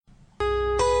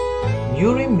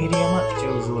Yuri Medium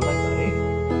Jozo Library.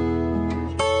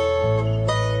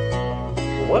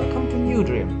 Welcome to New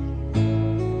Dream.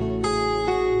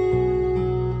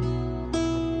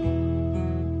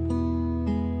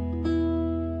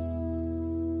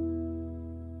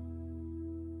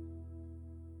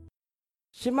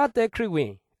 Shimate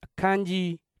Kriwin,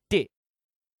 Kanji T.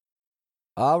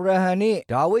 Abrahani,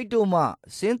 Dawitoma,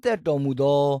 Sente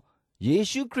Tomudo,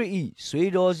 Yeshu Kri,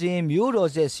 Swedosin,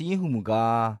 Murose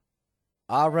Sihumuga.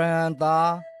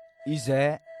 Abrahanta,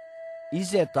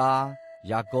 Izeta,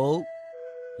 Yakob,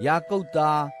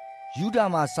 Yakota,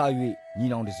 Yudama Sawi,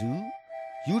 Ninondezu,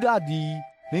 Yuda di,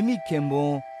 Mimi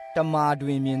Kembo,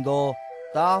 Tamadwin Mindo,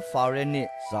 Ta Farenit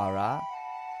Zara,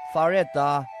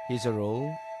 Fareta,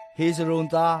 Hizero,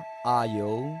 Hizeronta,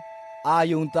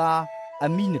 Ayonta,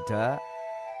 Aminata,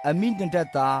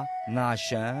 Aminata,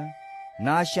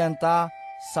 Nashanta,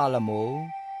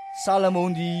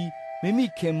 Salomon di, Mimi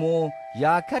Kemo,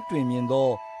 Ya Katrin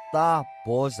Mindo, Ta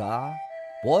Boza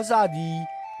di,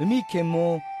 Mimi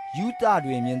Kemo, Yuta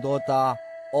Dwimindota,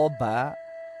 Oba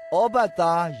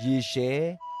ta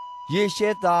Yeshe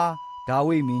ta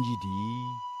Dawe Minjidi,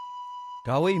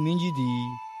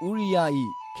 Uriai,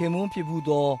 Kemon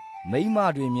Pipudo,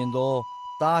 Meima Dwimindo,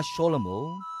 Ta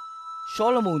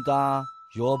Solomon ta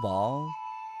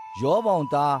Yobon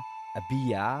ta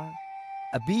Abia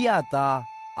ta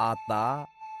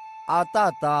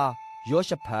Ata ta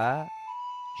Yoshaphat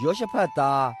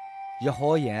ta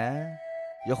Yehoyan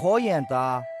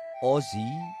ta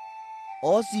Ozi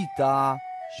ta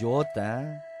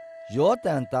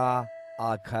Yotan ta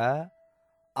Akha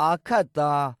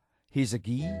ta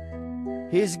Hizgi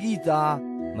ta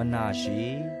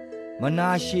Manashe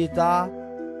ta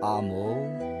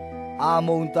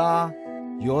Amon ta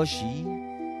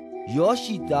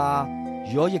Yoshi ta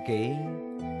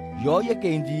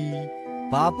Yoyake di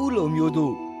Babulo Myodo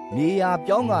Nea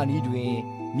Pyongani Dwin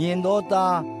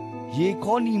Miendota Ye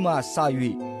Konima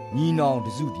Sawi Ninong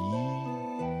Zudi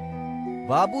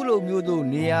Babulo Myodo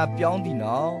Nea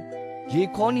Pyongdina Ye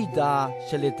Konita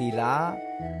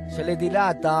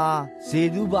Shaletila ta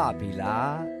Seduba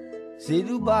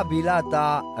Bila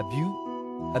ta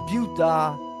Abu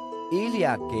ta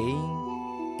Elia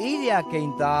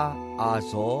Cain ta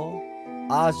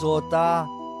Azo ta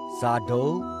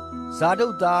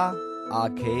Zadok ta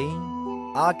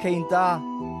Arcain ta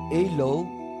Elo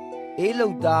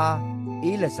ta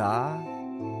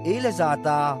Elazar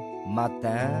ta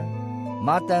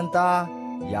Matan ta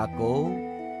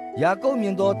Yakob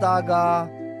Mindota ga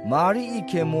Mari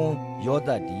Ikemo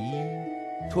Yodadi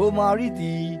To Mari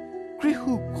di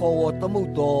Krihu Kowo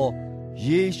Tamuto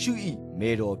Yeshui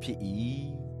Mero Pi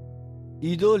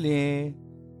Idolin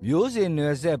Myose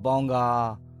Neze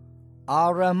Bonga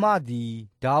Aramadi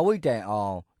Dawit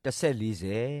Ang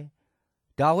Taselize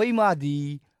Dawit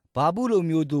Madi Babulo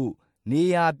Myodo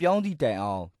Nea Pyongdi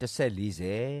Ang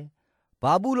Taselize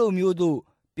Babulo Myodo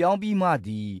Pyongbi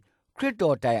Madi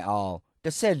Krito Ang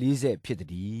Taselize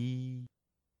Pitdi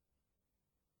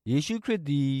Yeshu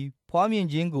Kriti Pwamin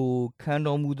Jingo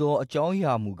Kando Mudo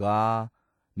Ajoya Muga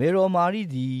Mero Mari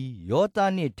di Yota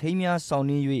ni Tamia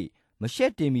Soni Yui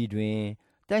Machete Midwin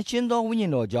Tan Shindo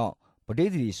Winno Jong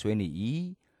Padedi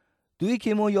Sweni Dui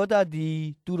Kimo Yota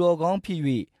di Turogang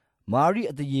Piwi Mari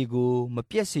at the Yego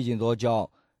Mapiasi Jong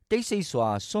Tase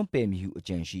Swa Sompe Mihu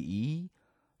Janshi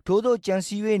Todo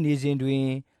Jansiwe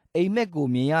Nizindwin A Meko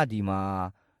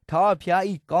Miadima Ta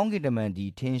Piai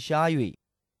Gongidamandi Ten Shayui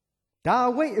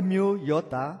Dawei Emu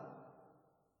Yota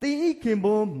Ti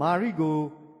Kimbo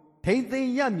Marigo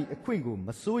Tainting Yami a Quingo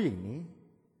Masoying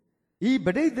E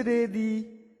Badede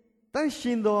di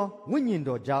Tanshindo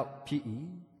Winindo Jau P.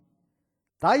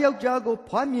 Tayok Jago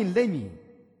Pamin Lemi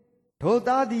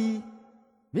Todadi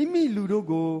Mimi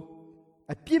Ludogo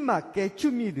A Pima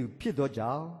Kechumi du Pido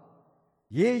Jau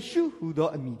Yeshu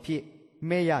Hudo Ami Pi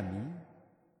Mayami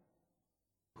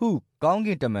Who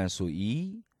Gongitaman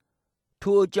Sui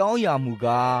To Joya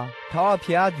Muga Ta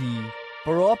Piadi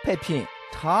Pro Pepin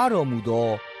Taro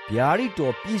Mudo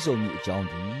Biarito Piso Mi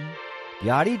Jondi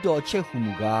Biarito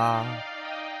Chehumuga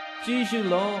Jishu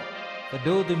Law, the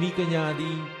Do the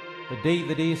Mikanyadi,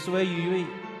 the day sway you,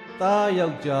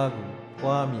 Tayak Jago,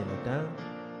 Wamian,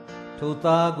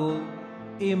 Totago,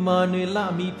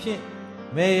 Emmanuela Mi Pin,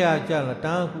 Maya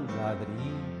Jalatan who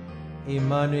ladri,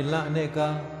 Emmanuela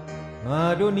Neka,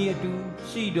 Madoni tu,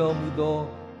 Shido Mudo,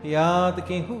 Ya the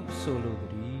king who solo.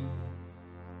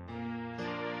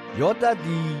 Yota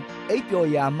di Apo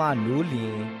Yama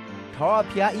Nulin, Tara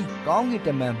Pia I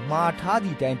Gongitaman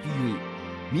Martadi Dam Piwi,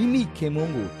 Mimi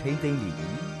Kemongo Tainting Li.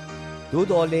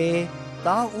 Dodole,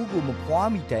 Ta Ugo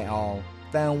Mkwami Tang,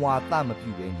 Tan Wa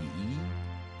Tamapi Wendy.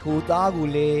 ထိုသားကို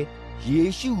လည်းယေ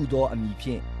ရှုဟူသောအမည်ဖြ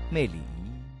င့်မှဲ့လေ၏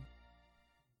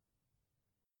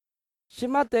ရှ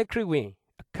မသက်ခရစ်ဝင်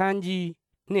အခန်းကြီး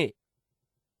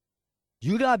2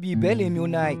ယူဒပြည်ဗက်လင်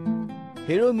မြို့၌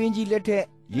ဟေရိုမင်းကြီးလက်ထက်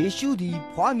ယေရှုသည်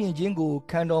ဖွားမြင်ခြင်းကို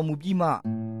ခံတော်မူပြီးမှ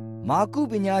မာကု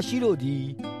ပညာရှိတို့သည်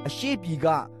အရှေ့ပြည်က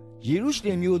ယေရုရှလ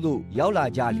င်မြို့သို့ရောက်လာ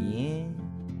ကြလျင်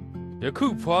ယခု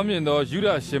ဖွားမြင်သောယူဒ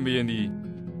ရှင်ဘုရင်သည်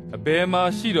အဘယ်မှာ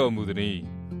ရှိတော်မူသနည်း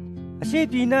အရှိ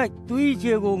ပြည်၌သူ၏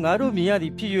ခြေကိုငါတို့မြင်ရသ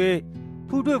ည်ဖြစ်၍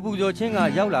ဖူးထွေပူဇော်ခြင်းက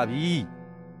ရောက်လာပြီ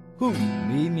ဟု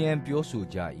မေးမြန်းပြောဆို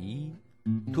ကြ၏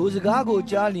ထိုစကားကို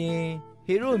ကြားလျင်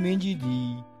ဟေရိုမင်းကြီးသည်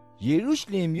ယေရုရှ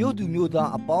လင်မြို့သူမြို့သား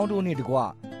အပေါင်းတို့နှင့်တကွ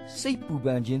စိတ်ပူပ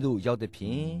န်ခြင်းသို့ရောက်သည်ဖြ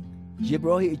င့်ယေဘ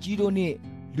ရဟိအကြီးတို့နှင့်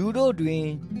လူတို့တွင်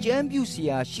ကြမ်းပြုเสี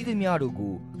ยရှိသည်များတို့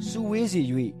ကိုစုဝေးစေ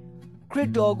၍ခရစ်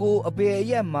တော်ကိုအဘယ်အ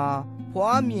ရက်မှ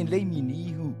ဖွားမြင်လိမ့်မည်န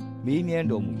ည်းဟုမေးမြန်း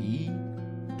တော်မူ၏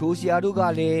ထိုဆရာတို့က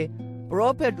လည်းပ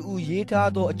ရောဖက်တူရေးထား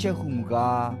သောအချက်ဟုမူ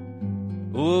ကား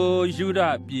အိုယုဒ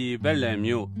ပြည်ဗက်လင်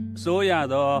မြို့အစိုးရ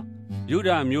သောယုဒ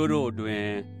မျိုးတို့တွင်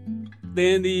သ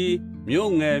င်သည်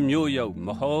မြို့ငယ်မြို့ယုတ်မ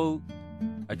ဟုတ်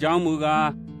အကြောင်းမူကား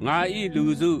ငါ၏လူ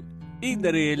စုဣသ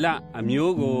ရေလအ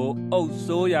မျိုးကိုအုပ်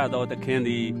စိုးရသောသခင်သ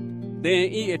ည်သင်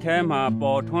၏အထဲမှ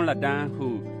ပေါ်ထွန်းလက်တန်းဟု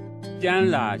ကြမ်း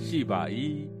လာရှိပါ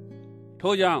၏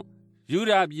ထို့ကြောင့်ယု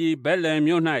ဒပြည်ဗက်လင်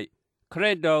မြို့၌ခရ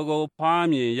စ်တော်ကိုဖွား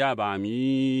မြင်ရပါမ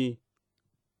ည်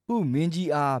ဟုမင်း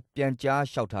ကြီးအားပြန်ကြား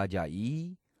လျှောက်ထားကြ၏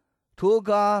ထိုအ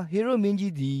ခါဟေရိုမင်း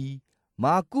ကြီးသည်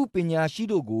မာကုပညာရှိ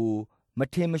တို့ကိုမ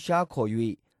ထင်မရှားခေါ်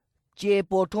၍ကျေ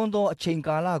ပေါ်ထွန်းသောအချိန်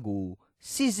ကာလကို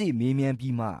စစ်စစ်မေးမြန်း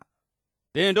ပြီးမှ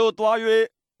သင်တို့သွား၍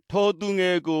ထိုသူင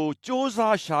ယ်ကိုစ조사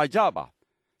ရှာကြပါ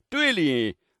တွေ့လျင်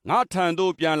ငါထံ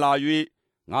သို့ပြန်လာ၍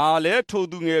ငါလည်းထို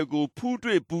သူငယ်ကိုဖူး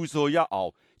တွေ့ပူဇော်ရအော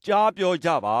င်ကြားပြောကြ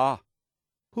ပါ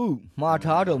ဟုမှား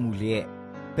ထားတော်မူလျက်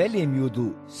ဗက်လင်မြို့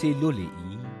သို့ဆေလွတ်လေ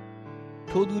၏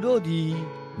ထိုသူတို့သည်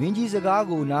မင်းကြီးစကား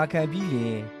ကိုနာခံပြီးလျ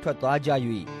င်ထွက်သွားကြ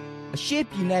၍အရှေ့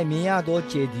ပြည်၌မြင်ရသော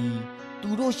ခြေသည်သူ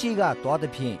တို့ရှေ့ကသွားသ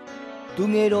ဖြင့်သူ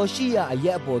ငယ်တော်ရှိရာအရ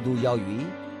က်အပေါ်သို့ရောက်၍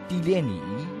တည်လျက်နေ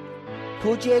၏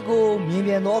ထိုခြေကိုမြင်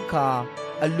ပြန်သောအခါ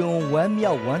အလွန်ဝမ်း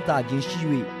မြောက်ဝမ်းသာခြင်းရှိ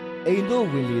၍အိမ်သို့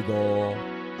ဝင်လေသော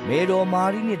မေတော်မာ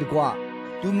ရိနှင့်တကွ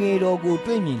သူငယ်တော်ကို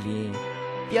တွေ့မြင်လျင်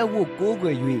ပြတ်ဝတ်ကိုးကွ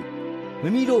ယ်၍မိ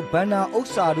မိတို့ဗန္နာဥစ္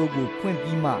စာတို့ကိုဖွင့်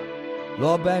ပြီးမှ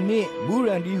လောဘန်နှင့်မူရ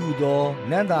န်ဒီဟုသော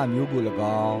နန္တာမျိုးကို၎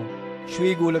င်းရွှေ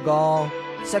ကို၎င်း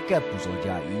စက္ကပ်ပူဇော်ကြ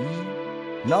၏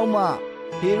နောက်မှ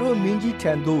ဟေရိုမင်းကြီး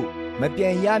ထံသို့မပြ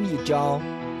န်ရမည်အကြောင်း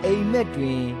အိမ်မက်တွ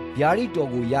င်ဗျာဒိတ်တော်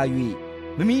ကိုရ၍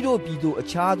မိမိတို့ပြည်သို့အ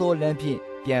ခြားသောလမ်းဖြင့်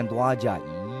ပြန်သွားကြ၏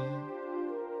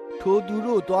ထိုသူ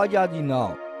တို့သွားကြသည့်နော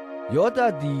က်ယောသ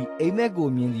သည်အိမ်မက်ကို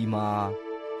မြင်သည်မှာ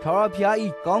ထာဝရဘုရား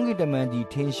၏ကောင်းကင်တမန်သည်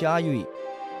ထင်ရှား၍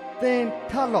သင်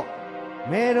ထလော့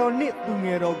မေတော်နှင့်သူင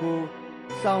ယ်တော်ကို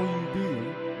ဆောင်ယူပြီး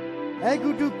အေဂု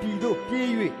တုပြည်သို့ပြေး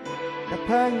၍တဖ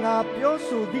န်ငါပြော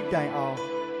ဆိုသည့်တိုင်အောင်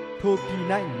ထိုပြည်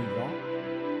၌နေလော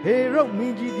ဟေရုမ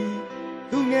င်းကြီးသည်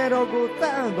သူငယ်တော်ကိုတ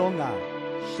တ်အံ့သောငါ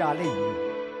ရှာလိမ့်မည်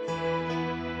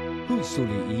ဟုဆို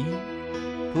လေ၏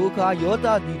ထိုအခါယောသ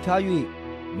သည်ထား၍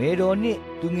မေတော်နှင့်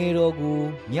သူငယ်တော်ကို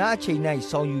ညအချိန်၌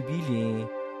ဆောင်ယူပြီးလျှင်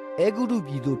အေဂုတု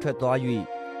ပြည်သို့ထွက်သွား၍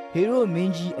ဟေရိုမ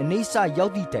င်းကြီးအနိစ္စရော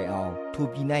က်သည့်တိုင်အောင်ထို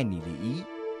ပြည်၌နေလေ၏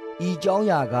ဤကြောင်း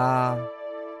ရာက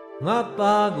ငါ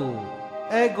သားကို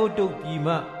အေဂုတုပြည်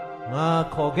မှငါ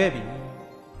ခေါ်ခဲ့ပြီ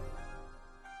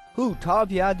ဟုထာဝရ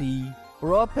ဘုရားသည်ပ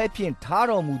ရောဖက်ဖြင့်ထား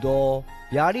တော်မူသော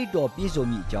ဗျာဒိတ်တော်ပြည့်စုံ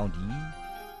မည်အကြောင်းတည်း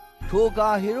ထိုအခါ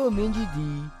ဟေရိုမင်းကြီးသ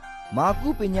ည်မာကု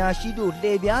ပညာရှိတို့လှ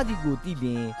ည့်ပြားသည်ကိုသိလျ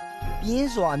င်ပြင်း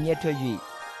စွာအမျက်ထွက်၍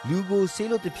လူကိုဆေး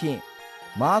လို့သဖြင့်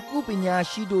မာကုပညာ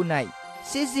ရှိတို့၌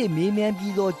စစ်စစ်မေးမြန်း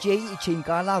ပြီးသောကျေး၏အချိန်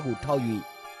ကာလကိုထောက်၍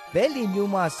ဗက်လင်မြို့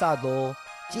မှစသော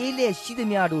ကျေးလက်ရှိသ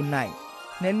မျှတို့၌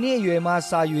နှစ်နှစ်အရွယ်မှ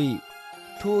စ၍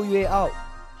ထိုအရွယ်အောက်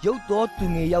ရုပ်သောသူ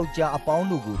ငယ်ယောက်ျားအပေါင်း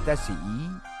တို့ကိုတတ်စေ၏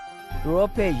ပရော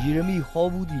ဖက်ယေရမိဟော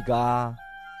ဘူးသည်ကား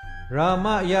ရာမ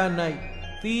အရ၌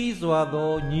သီးစွာ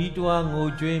သောညီးတွားငို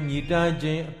ကြွေးမြည်တမ်းခြ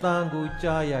င်းအသံကို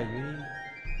ကြားရ၍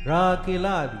ရာကေလ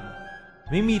သည်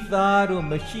မိမိသားတို့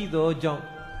မရှိသောကြောင့်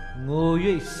ငို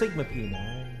၍စိတ်မပြေနို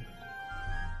င်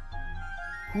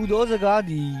ဟူသောစကား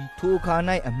သည်ထိုအခါ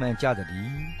၌အမှန်ကြသ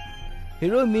ည်ဟေ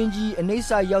ရိုမင်းကြီးအနိစ္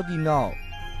စရောက်သည့်နောက်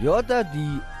ယောသသ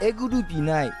ည်အေဂုတုပြည်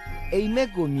၌အိမ်မက်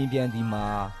ကိုမြင်ပြန်သည်မှာ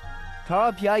ထာဝရ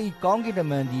ဘုရား၏ကောင်းကင်တ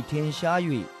မန်သည်ထင်ရှား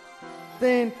၍သ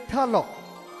င်ထလော့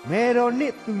မေတော်နှ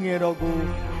င့်သူငယ်တော်ကို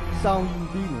ဆောင်ယူ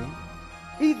ပြီးလျှင်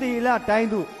ဣသေလတိုင်း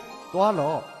သို့သွား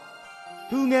လော့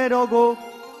သူငယ်တော်ကို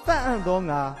တတ်အံ့သော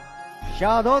ငါ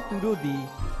ရှာသောသူတို့သည်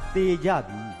တေကြ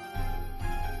သည်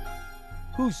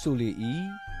ဟုဆိုလေ၏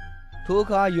ထိုအ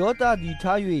ခါယောသသည်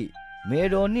ထား၍မေ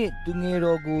တော်နှင့်သူငယ်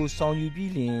တော်ကိုဆောင်ယူ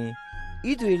ပြီးလျှင်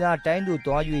ဣသရေလတိုင်းသို့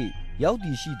သွား၍ ရောက်သ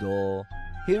ည်ရှိသော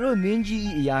ဟေရုမင်းကြီး၏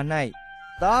အရာ၌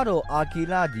သားတော်အာခေ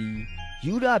လသည်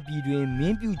ယူဒပြည်တွင်မ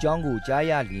င်းပြုကြောင်းကိုကြား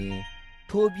ရလျင်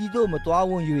ထိုပြည်သို့မသွား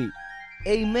ဝန်း၍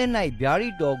အိမ်မက်၌ဗျာဒိ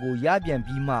တ်တော်ကိုရပြန်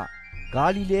ပြီးမှဂါ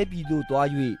လိလဲပြည်သို့သွား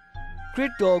၍ခရ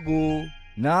စ်တော်ကို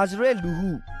နာဇရက်လူ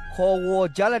ဟုခေါ်ဝေါ်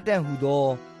ကြလက်တန်ဟုသော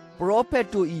ပရောဖက်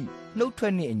တို့၏နှုတ်ထွ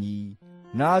က်နှင့်အညီ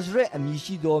နာဇရက်အမည်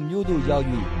ရှိသောမြို့သို့ရောက်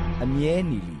၍အမြဲ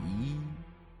နေလေ၏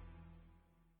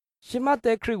ရှမသ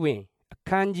က်ခရစ်ဝင်အခ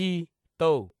န်းကြီး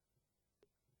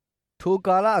3ထို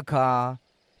ကာလအခါ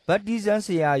ဗတ္တိဇံဆ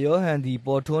ရာယောဟန်သည်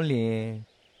ပေါ်ထွန်းလျင်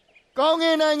ကောင်းက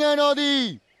င်နိုင်ငံတော်သည်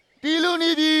တည်လူ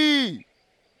နေပြီ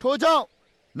ထိုကြောင့်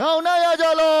နောင်နာရကြ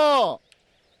လော့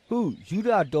ဟုယူဒ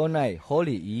တော်၌ဟော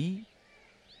လေ၏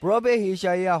ပရောဖက်ဟေ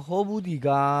ရှာယဟောဘူးသည်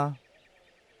ကား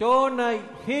တော၌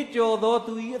ဟေ့ကြော်သော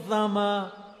သူ၏အသံမှာ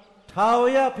ထာဝ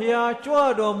ရဘုရားကြွ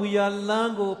တော်မူရာလ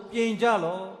မ်းကိုပြင်ကြ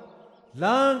လော့လ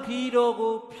မ်းခီးတော်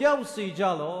ကိုဖျောက်စေကြ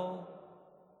လော့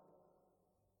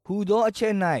ဟူသောအချ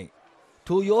က်၌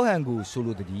ထိုယောဟန်ကိုဆို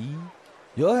လိုသည်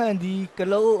ယောဟန်သည်က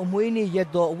လောအမွေးနှင့်ရက်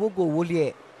သောအဝတ်ကိုဝတ်လျ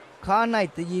က်ခါ၌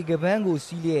တရေကပန်းကို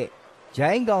စီးလျက်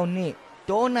ဂျိုင်းကောင်နှင့်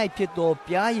တော၌ဖြစ်သော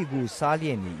ပြားရည်ကိုစားလျ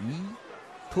က်နေ၏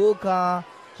ထိုအခါ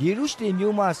ယေရုရှလင်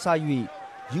မြို့မှဆ၍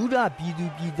ယူဒပြည်သူ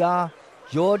ပြည်သား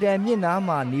ယော်ဒန်မြစ်နား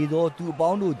မှနေသောသူအပေါ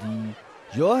င်းတို့သည်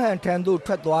ယောဟန်ထံသို့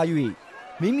ထွက်သွား၍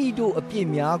မိမိတို့အပြစ်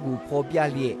များကိုဖော်ပြ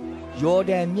လျက်ယော်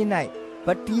ဒန်မြစ်၌ဗ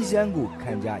တ္တိဇံကို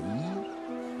ခံကြ၏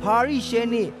ဖာရိရှဲ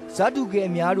နှင့်ဇဒ္ဒုကဲ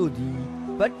များတို့သည်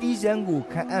ဗတ္တိဇံကို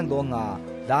ခံအံ့သောငါ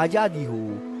လာကြသည်ဟု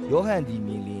ယောဟန်သည်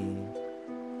မြင်လျင်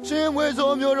ရှင်ဝေ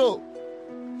ဆိုမျိုးတို့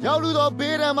ရောက်လူသော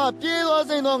ဘေးဒဏ်မှပြေးသော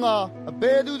စိန်သောငါအဘ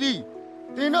ယ်သူသည်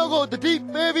တင်တို့ကိုတတိ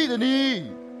ပေးပြီးသည်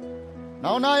။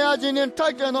နောင်နာရခြင်းနှင့်ထို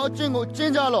က်တန်သောအကျင့်ကိုကျ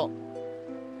င့်ကြလော့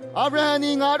။အာဗြဟံသ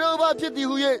ည်ငါတို့ဘာဖြစ်သည်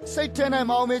ဟု၍စိတ်ထဲ၌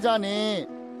မအောင်မေ့ကြနှင့်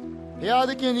။ဘုရား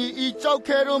သခင်သည်ဤကြောက်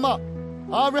ခဲတို့မှ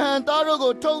အာဗြဟံသားတို့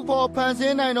ကိုထုတ်ဖော်ဖန်ဆ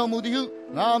င်းနိုင်တော်မူသည်ဟု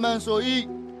ငါမှန်ဆို၏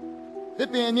။သစ်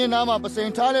ပင်အမြင့်နားမှပစိ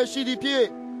န်ထားလည်းရှိသည်ဖြစ်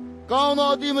ကောင်းသော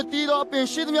အသီးမတီးသောအပင်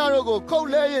ရှိသမျှတို့ကိုခုတ်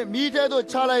လဲ၍မိထဲသို့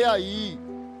ချလိုက်ရ၏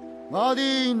။ငါသ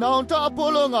ည်နောင်တအ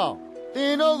ဖို့လုံးငါတ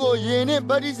င်တို့ကိုယင်နှင့်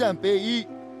ဗတ္တိဇံပေး၏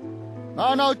။ငါ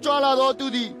နောက်ကြွလာသောသူ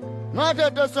သည်ငါထ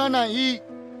က်တဆန်းနိုင်၏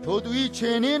ထိုသူ၏ခြေ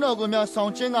နှင်းတော်ကိုများဆော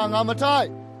င်ခြင်းကငါမထိုက်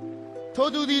ထို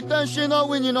သူသည်တန်ရှင်သော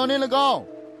ဝိညာဉ်တော်နှင့်၎င်း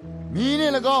မိနှ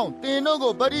င့်၎င်းတင်တို့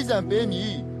ကိုဗတ္တိဇံပေးမ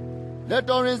ည်လက်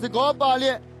တော်ရင်စကောပါလျ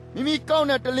က်မိမိကောက်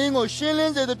တဲ့တလင်းကိုရှင်းလ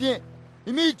င်းစေသဖြင့်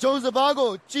မိမိဂျုံစပါး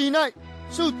ကိုကြည်၌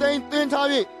စုသိမ်းသွင်းထား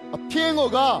၍အဖျင်းကို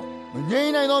ကမငြိ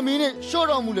မ်းနိုင်သောမိနှင့်ရှို့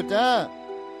တော်မူလက်တံ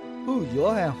ဟုယော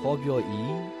ဟန်ဟောပြော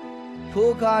၏ထို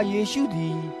အခါယေရှုသ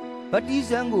ည်ဗတ္တိ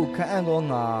ဇံကိုခံအံ့သော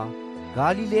ငါဂါ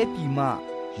လိလဲပြည်မှ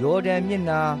ယော်ဒန်မြစ်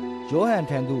နာယောဟန်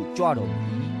ထံသို့ကြွတော်မူ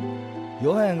၏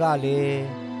ယောဟန်ကလည်း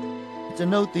ကျွ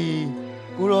န်ုပ်သည်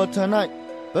ကိုရောထံ၌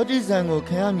ဗတ္တိဇံကို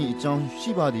ခံရမည်အကြောင်း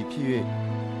ရှိပါသည်ဖြစ်၍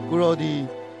ကိုရောသည်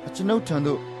ကျွန်ုပ်ထံ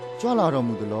သို့ကြွလာတော်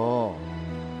မူသလော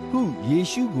ဟုယေ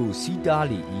ရှုကိုစီးတား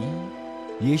လေ၏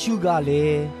ယေရှုကလ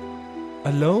ည်း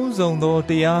အလုံးစုံသော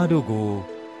တရားတို့ကို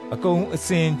အကုန်အစ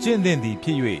င်ကျင့်သင့်သည်ဖြ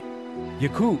စ်၍ယ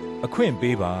ခုအခွင့်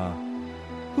ပေးပါ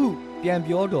ဟုပြန်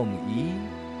ပြောတော်မူ၏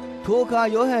ထိုအခါ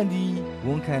ယောဟန်သည်ဝ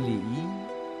န်ခံလေ၏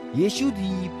ယေရှုသ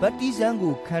ည်ဗတ္တိဇံ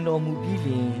ကိုခံတော်မူပြီး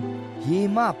လျှင်ရေ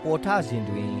မှပေါ်ထစဉ်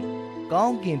တွင်ကော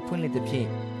င်းကင်ဖွင့်လှစ်သဖြင့်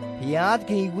ဘုရားသ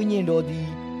ခင်ဝိညာဉ်တော်သည်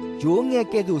ဂျိုးငယ်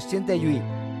ကဲ့သို့ဆင်းသက်၍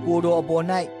ကိုယ်တော်အပေါ်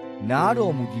၌နား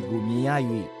တော်မူသည်ကိုမြင်ရ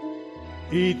၍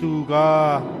ဤသူ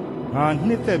ကားငါ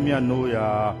နှစ်သက်မြတ်နိုးရာ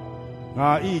ငါ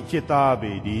ဤချစ်သား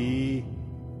ပေသည်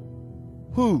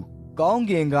ဟုကောင်း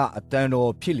ကင်ကအတန်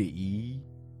တော်ဖြစ်လေ၏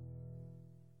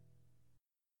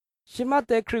ရှမ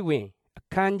သက်ခရစ်ဝင်အ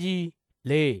ခန်းကြီး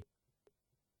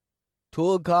4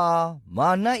ထိုအခါမာ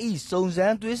နဤစုံစ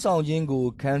မ်းသွေးဆောင်ခြင်းကို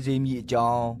ခံစေမည်အကြော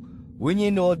င်းဝိညာ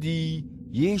ဉ်တော်သည်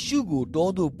ယေရှုကိုတော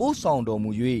သို့ပို့ဆောင်တော်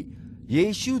မူ၍ယေ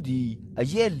ရှုသည်အ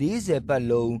ရက်40ပတ်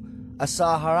လုံးအစာ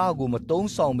အာဟာရကိုမတုံး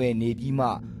ဆောင်ဘဲနေပြီးမှ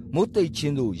မုတ်သိပ်ချ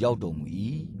င်းသို့ရောက်တော်မူ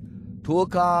၏ထိုအ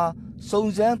ခါစုံ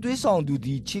စမ်းသွေးဆောင်သူသ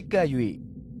ည်ချစ်ကပ်၍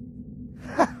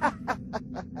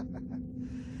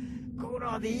ကို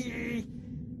ရောသည်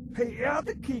ဖယားသ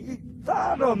ခင်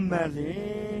သားတော်မန်လေ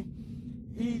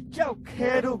ဤကြောက်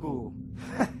ခဲတို့ကို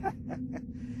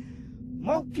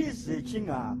မောက်ဖြစ်စေခြင်း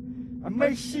ကအမိ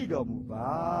တ်ရှိတော်မူပါ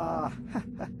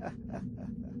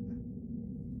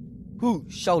ဟု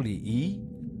လျှောက်လေ၏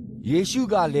ယေရှု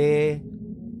ကလည်း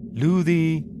လူသ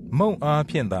ည်မုံအား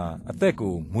ဖြင့်သာအသက်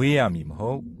ကိုမွေးရမည်မ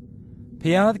ဟုတ်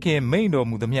ဖျားသခင်မိန့်တော်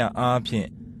မူသမျှအားဖြင့်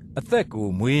အသက်ကို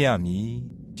မွေးရမည်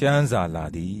ကျမ်းစာလာ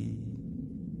သည်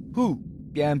ဟု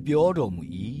ပြန်ပြောတော်မူ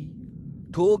၏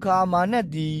ထိုအခါမာန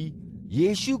သည်ယေ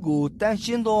ရှုကိုတန်ရှ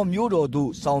င်းသောမြို့တော်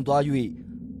သို့ဆောင်သွား၍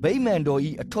ဗိမာန်တော်၏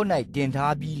အထွတ်၌တင်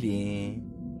ထားပြီးလျှင်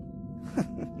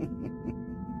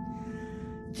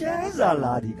ချမ်းသာ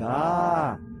လာဒီက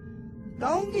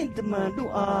ကောင်းကင်တမန်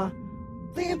တို့အား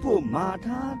သင်ဖို့မာ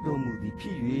ထားတော်မူသည်ဖြ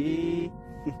စ်၍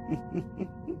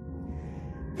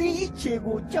သင်၏ခြေ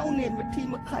ကိုကြောက်နှင့်မထိ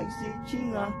မခိုက်စေခြင်း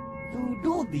ကသူ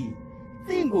တို့သည်သ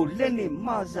င်ကိုလက်နှင့်မ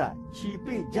ဆချီပ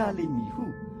င့်ကြလိမ့်မည်ဟု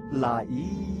လာ၏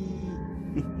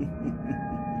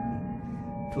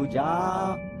ထိုကြော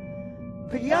င့်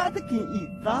ဖျားသခင်ဤ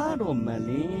သားတော်မှန်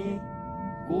လင်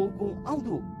ကိုကိုအောက်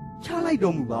သို့ချလိုက်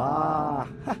တော်မူပါ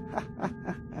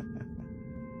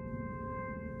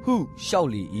ဟုလျှောက်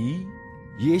လေ၏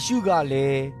ယေရှုကလ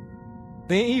ည်း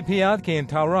သင်ဤဖျားသခင်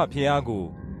ထာဝရဖျားကို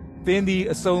သင်သည်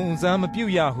အစုံအစမ်းမပြု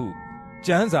တ်ရဟုကျ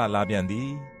မ်းစာလာပြန်သ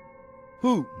ည်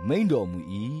ဟုမိန့်တော်မူ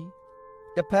၏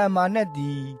တဖန်မာနက်သ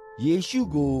ည်ယေရှု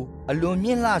ကိုအလွန်မြ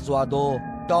င့်လှစွာသော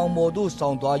တောင်ပေါ်သို့ဆော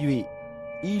င်သွား၍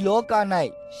ဤလောက၌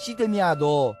ရှိသမျှ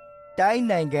သောတိုင်း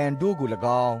နိုင်ငံတို့ကို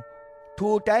၎င်း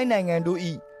ထိုတိုင်းနိုင်ငံတို့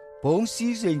၏ဘုံစ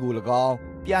ည်းစိမ်ကို၎င်း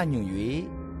ပြညွှန်၍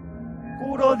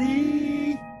ကိုတော်သ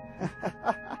ည်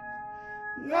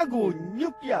ငါကိုညွ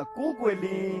တ်ပြကိုးကွယ်လ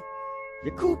င်ယ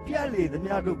ခုပြလေသ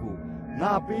မျှတို့ကို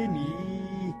ငါပေးမ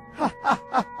ည်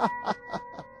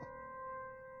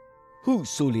ဟု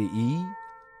ဆိုလေ၏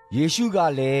ယေရှုက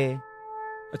လည်း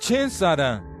အချင်းစာတ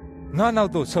န်ငါနော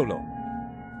က်သို့ဆုတ်လော့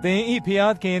သင်ဤ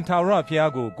ဖျားသခင်ထာဝရ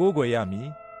ဖျားကိုကိုးကွယ်ရမည်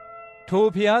ထို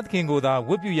ဖျားသခင်ကိုသာဝ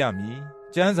တ်ပြုရမည်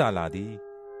ကျမ်းစာလာသည်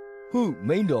ဟု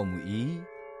မိန့်တော်မူ၏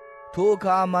ထိုအ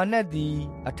ခါမာနက်သည်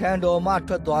အထံတော်မှ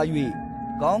ထွက်သွား၍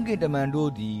ကောင်းကင်တမန်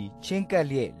တို့သည်ချင်းကပ်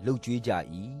လျက်လှုပ်ကြွေးကြ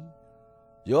၏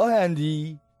ယောဟန်သည်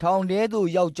ထောင်ထဲသို့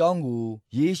ရောက်ကြောင်းကို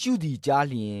ယေရှုသည်ကြား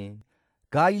လျင်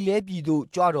ဂါလိလဲပြည်သို့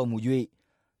ကြွတော်မူ၍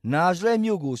နာဇရက်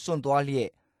မြို့ကိုစွန့်သွားလျက်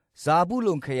ဇာဗု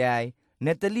လုန်ခရိုင်န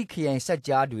တလိခရိုင်ဆက်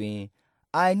ကြားတွင်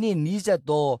အိုင်နှင့်နီးစပ်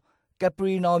သောကပ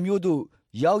ရိနောင်မြို့သို့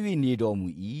ရောက်၍နေတော်မူ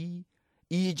၏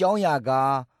ဤအကြောင်းအရာ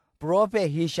ကားပရောဖက်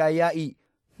ဟေရှာယ၏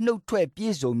နှုတ်ထွက်ပြ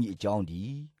ည့်စုံမည်အကြောင်းတ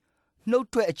ည်းနှုတ်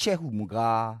ထွက်အချက်ဟုမူ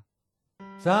ကား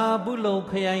ဇာဗုလုန်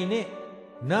ခရိုင်နှင့်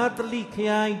နာတလိခ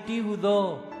ရိုင်တီးဟုသော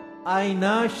အိုင်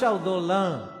နာလျှောက်သောလ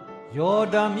မ်းယော်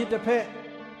ဒန်မြစ်တစ်ဖက်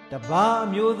တပါးအ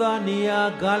မျိုးသားနေရာ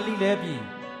ဂါလိလဲပြည်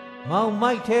မောင်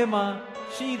မိုက်ထဲမှ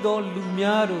ရှိသောလူ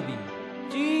များတို့သည်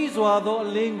ကြီးစွာသောအ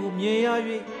လင်းကိုမြင်ရ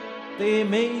၍သေ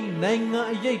မင်း၏နိုင်ငံ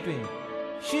အရိပ်တွင်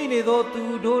ရှိနေသောသူ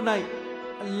တို့၌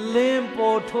အလင်း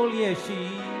ပေါ်ထွန်းလျက်ရှိ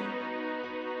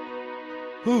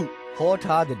ဟုဟော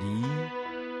ထားသည်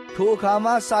ထိုအခါ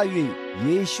မှစ၍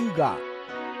ယေရှုက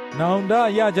နောင်တ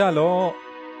ရကြလော့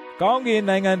ကောင်းကင်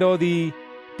နိုင်ငံတော်သည်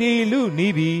တည်လူ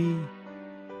နီးပြီ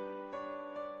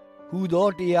ဟူသော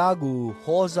တရားကို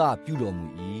ဟောစပြုတော်မူ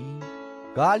၏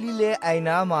ဂါလိလဲအိုင်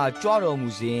နားမှကြွတော်မူ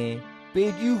စဉ်ပေ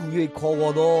တရုဟူ၍ခေါ်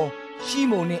ဝေါ်သောရှီ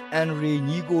မုန်နှင့်အန္ဒြေ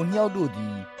ညီကိုနှစ်ယောက်တို့သ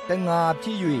ည်တငါဖြ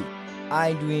စ်၍အို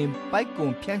င်တွင်ပိုက်ကွ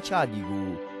န်ဖြန့်ချသည်ကို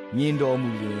မြင်တော်မူ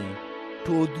လျှင်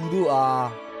ထိုသူတို့အား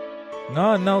ငါ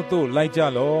နောက်သို့လိုက်ကြ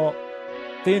လော့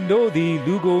သင်တို့သည်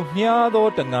လူကိုမြှားသော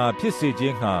တငါဖြစ်စေခြ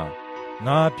င်းငှာ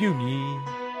ငါပြုမည်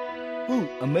ဟု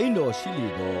အမိန့်တော်ရှိလေ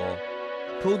သော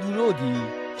ထိုသူတို့သည်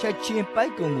ချက်ချင်းပို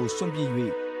က်ကွန်ကိုစွန့်ပစ်၍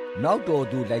နောက်တော်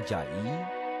သို့လိုက်ကြ၏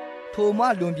ထိုမှ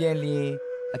လွန်ပြန်လျင်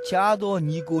အခြားသော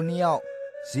ညီကိုနှစ်ယောက်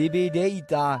ဇေဗေဒဲ၏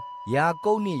သားယာ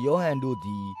ကုပ်နှင့်ယောဟန်တို့သ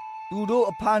ည်သူတို့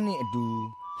အဖနှင့်အတူ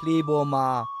လှေပေါ်မှ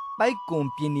ပိုက်ကွန်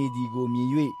ပြင်းနေသည်ကိုမြင်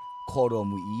၍ခေါ်တော်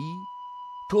မူ၏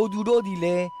ထိုသူတို့သည်လ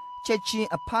ည်းချက်ချင်း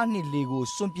အဖနှင့်လေကို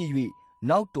စွန့်ပစ်၍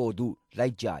နောက်တော်သို့လို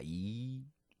က်ကြ၏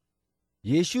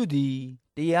ယေရှုသည်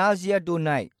တရားစရပ်တို့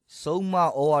၌ဆုံးမဩ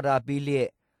ဝါဒပေးလျက်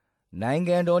နိုင်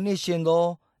ငံတော်နှင့်ရှင်သော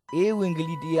ဧဝံဂေ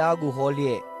လိတရားကိုဟောလျ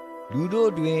က်လူ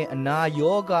တို့တွင်အနာ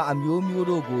ရောဂါအမျိုးမျိုး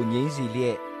တို့ကိုငြိမ်းစေလျ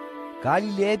က်ဂါ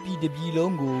လိလဲပြည်တစ်ပြည်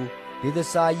လုံးကိုဒေသ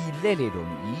စာယီလှည့်လေတော်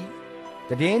မူ၏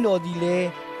တည်င်းတော်သည်လည်း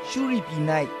ရှုရိပြည်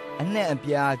၌အနှံ့အ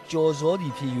ပြားကြော်စောသ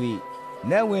ည်ဖြစ်၍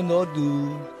နတ်ဝင်သောသူ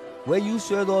ဝဲယူ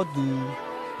ဆွဲသောသူ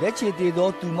လက်ချေသေးသော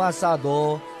သူမှစသော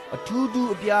အထူးထူး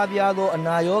အပြားပြားသောအ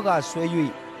နာရောဂါဆွဲ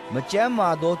၍မကြမ်းမာ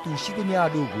သောသူရှိသမျှ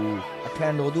တို့ကိုအထံ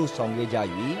တော်သို့ဆောင်ခဲ့ကြ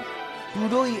၍သူ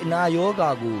တို့၏အနာရောဂါ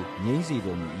ကိုငြိမ်းစေ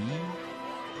တော်မူ၏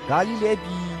ဂါလိလဲ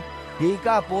ပြည်ဒေက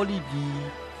ပေါလိပြည်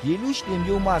ယေရုရှလင်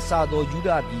မြို့မှစသောယူဒ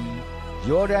ပြည်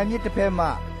ယော်ဒန်မြစ်တစ်ဖက်မှ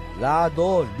လာ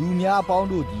သောလူများအပေါင်း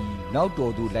တို့သည်နောက်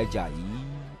တော်သို့လိုက်ကြ၏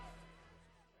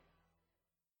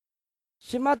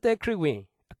ရှမဿဲခရစ်ဝင်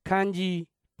အခန်းကြီး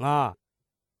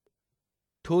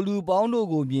9ထိုလူပေါင်းတို့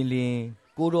ကိုမြင်လျင်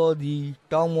ကိုတော်သည်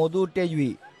တောင်ပေါ်သို့တက်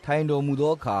၍ထိုင်တော်မူ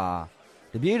သောအခါ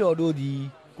တပည့်တော်တို့သည်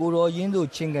ကိုတော်ရင်းသို့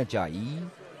ချဉ်ကပ်ကြ၏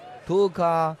ထိုအ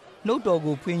ခါနှုတ်တော်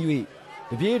ကိုဖွင့်၍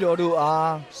တပည့်တော်တို့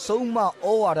အားဆုံးမဩ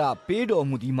ဝါဒပေးတော်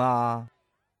မူသည်မှာ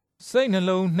စိတ်နှ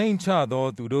လုံးနှိမ်ချသော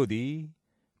သူတို့သည်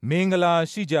မင်္ဂလာ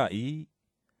ရှိကြ၏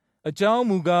အကြောင်း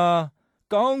မူကား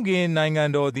ကောင်းကင်နိုင်ငံ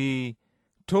တော်သည်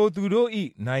ထိုသူတို့၏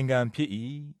နိုင်ငံဖြစ်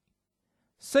၏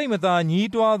စိတ်မသာညှီး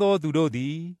တွားသောသူတို့သ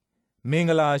ည်မင်္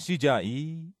ဂလာရှိကြ၏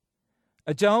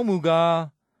အကြောင်းမူကား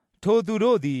ထိုသူ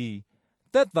တို့သည်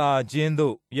သက်သာခြင်း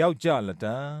သို့ရောက်ကြလ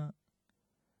တံ့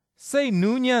စိတ်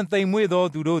နူးညံ့သိမ်မွေ့သော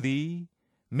သူတို့သည်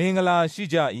မင်္ဂလာရှိ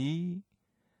ကြ၏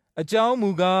အကြောင်းမူ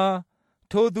ကား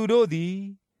ထိုသူတို့သည်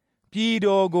ပြည်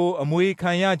တော်ကိုအမွေ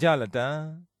ခံရကြလတံ့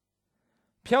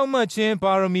ဖြောင့်မတ်ခြင်း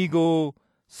ပါရမီကို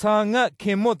စာငတ်ခ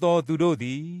င်မွတ်သောသူတို့သ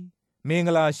ည်မင်္ဂ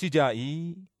လာရှိကြ၏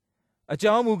အ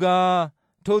ကြောင်းမူကား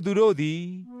ထိုသူတို့သည်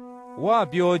ဝ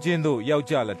ပြောခြင်းသို့ရောက်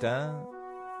ကြလတံ့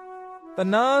တ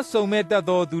နာစုံမဲ့တတ်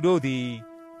သောသူတို့သည်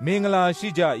မင်္ဂလာရှိ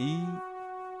ကြ၏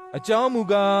အကြောင်းမူ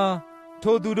ကား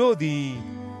ထိုသူတို့သည်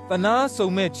တနာစုံ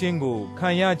မဲ့ခြင်းကိုခံ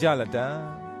ရကြလတံ့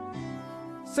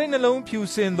စိတ်နှလုံးဖြူ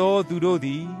စင်သောသူတို့သ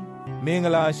ည်မင်္ဂ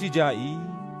လာရှိကြ၏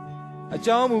အ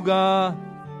ကြောင်းမူကား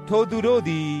ထိုသူတို့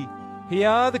သည်ဘု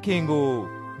ရားသခင်ကို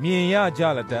မြင်ရကြ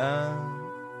လတံ့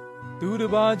သူတ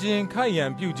စ်ပါးချင်းခိုက်ရ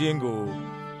န်ပြုခြင်းကို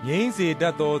ငြိမ်းစေတ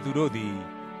တ်သောသူတို့သည်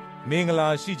မင်္ဂလာ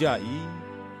ရှိကြ၏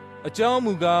အကြောင်း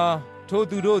မူကားထို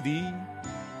သူတို့သည်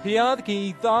ဘုရားသခင်၏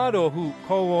သားတော်ဟု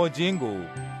ခေါ်ဝေါ်ခြင်းကို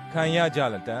ခံရကြ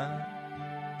လတံ့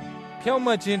ဖြောင့်မ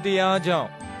တ်ခြင်းတရားကြောင့်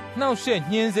နှောက်ယှက်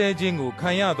ညှဉ်းဆဲခြင်းကိုခံ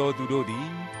ရသောသူတို့သည်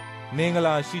မင်္ဂ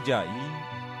လာရှိကြ၏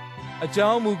အကြော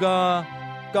င်းမူကား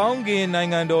ကောင်းကင်နို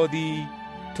င်ငံတော်သည်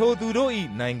ထိုသူတို့၏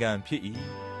နိုင်ငံဖြစ်၏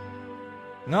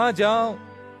ငါကြောင့်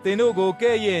သင်တို့ကို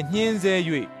ကဲ့ရဲ့ညှဉ်းဆဲ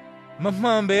၍မမှ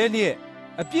န်ဘဲလျက်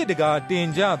အပြစ်တကာတင်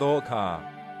ကြသောအခါ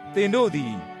သင်တို့သ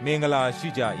ည်မင်္ဂလာရှိ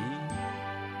ကြ၏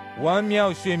ဝမ်းမြော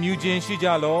က်ရွှင်မြူးခြင်းရှိကြ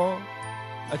လော့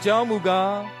အကြောင်းမူ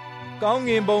ကားကောင်းက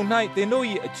င်ဘုံ၌သင်တို့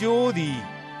၏အကျိုးသည်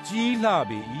ကြီးလှ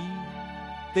ပေ၏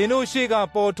သင်တို့ရှေ့က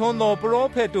ပေါ်ထွန်းသောပရော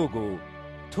ဖက်တို့ကို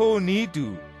ထိုနည်းတူ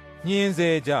ညှဉ်းဆဲ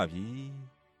ကြပြီ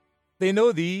သင်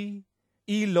တို့သည်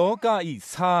ဤလောက၏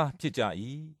ဆားဖြစ်ကြ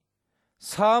၏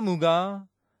ဆားမူကား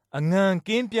အငန်က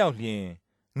င်းပြောက်လျင်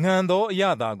ငန်သောအရ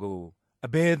သာကိုအ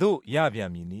ဘယ်သို့ရပြ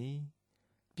န်မည်နည်း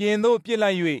ပြင်သို့ပြစ်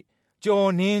လိုက်၍ကြော်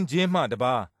နှင်းခြင်းမှတ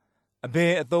ပါအဘ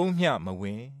ယ်အသုံးမျှမဝ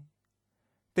င်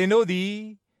သင်တို့သည်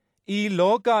ဤ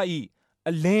လောက၏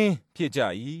အလင်းဖြစ်ကြ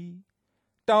၏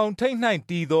တောင်ထိပ်၌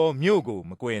တည်သောမြို့ကို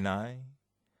မကွယ်နိုင်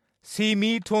စီ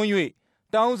မီထွန်း၍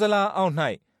တောင်းစလားအောက်၌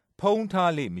ဖုံး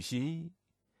ထားလေမရှိ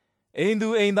အိမ်သူ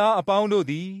အိမ်သားအပေါင်းတို့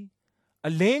သည်အ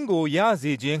လင်းကိုရ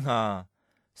စေခြင်းငှာ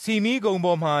စီမီကုံ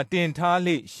ပေါ်မှတင်ထား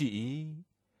လေရှိ၏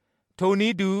ထိုန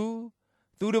ည်းတူ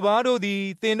သူတစ်ပါးတို့သည်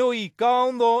သင်တို့၏ကော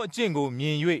င်းသောအကျင့်ကိုမြ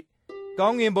င်၍ကော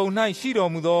င်းကင်ဘုံ၌ရှိ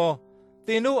တော်မူသောသ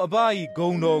င်တို့အဘ၏ဂု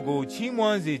ဏ်တော်ကိုချီးမွ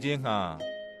မ်းစေခြင်းငှာ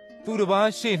သူတစ်ပါး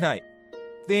ရှေ့၌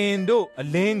သင်တို့အ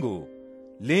လင်းကို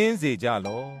လင်းစေကြ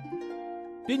လော့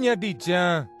ပညတ္တိကျ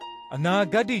မ်းအနာ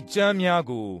ဂတ်ကျမ်းများ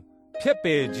ကိုဖျက်ပ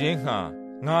ယ်ခြင်းငှာ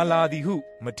ငါလာသည်ဟု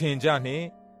မထင်ကြနှင့်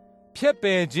ဖျက်ပ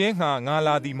ယ်ခြင်းငှာငါ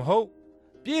လာသည်မဟုတ်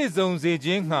ပြည့်စုံစေခြ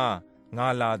င်းငှာငါ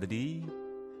လာသည်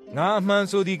ငါအမှန်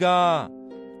ဆိုသည်ကား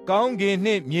ကောင်းကင်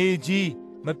နှင့်မြေကြီး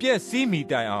မပြည့်စည်မီ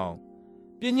တိုင်အောင်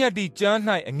ပညတ္တိကျမ်း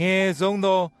၌အငယ်ဆုံး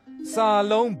သောစာ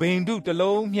လုံးဘိန္ဓုတစ်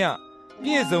လုံးမျှပြ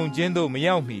ည့်စုံခြင်းသို့မ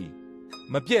ရောက်မီ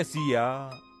မပြည့်စည်ရ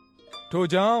ထို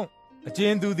ကြောင့်အကျ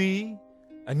ဉ်သူသည်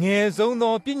အငယ်ဆုံး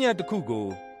သောပညတ်တစ်ခုကို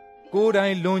ကိုယ်တို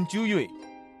င်လွန်ကျူး၍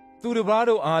သူတစ်ပါး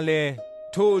တို့အားလည်း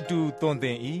ထိုအတူသွန်သ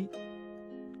င်၏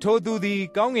ထိုသူသည်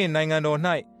ကောင်းကင်နိုင်ငံတော်၌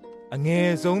အင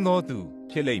ယ်ဆုံးသောသူ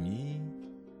ဖြစ်လိမ့်မည်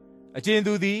အကျဉ်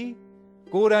သူသည်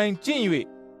ကိုယ်တိုင်ကျင့်၍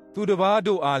သူတစ်ပါး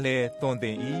တို့အားလည်းသွန်သ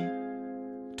င်၏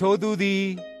ထိုသူသည်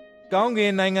ကောင်းက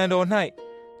င်နိုင်ငံတော်၌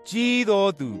ကြီးသော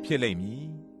သူဖြစ်လိမ့်မည်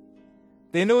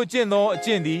သင်တို့ကျင့်သောအကျ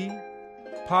င့်သည်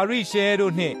ဖာရိရှဲ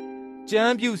တို့နှင့်ကျ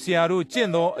မ်းပြုဆရာတို့ကျင့်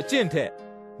သောအကျင့်ထက်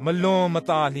မလွန်မ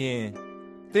သာလျင်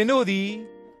သင်တို့သည်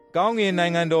ကောင်းကင်နို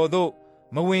င်ငံတော်သို့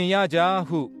မဝင်ရကြ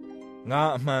ဟုငါ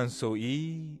အမှန်ဆို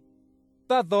၏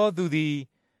တတ်သောသူသည်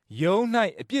ယုံ၌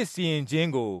အပြစ်စီရင်ခြင်း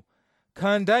ကို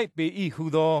ခံထိုက်ပေ၏ဟု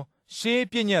သောရှေး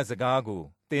ပညတ်စကားကို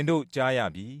သင်တို့ကြားရ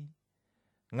ပြီ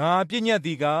ငါပညတ်သ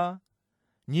ည်ကား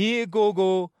ညီအကို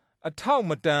ကိုအထောက်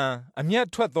မတန်အမျက်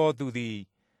ထွက်သောသူသည်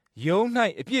ယုံ၌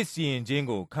အပြစ်စီရင်ခြင်း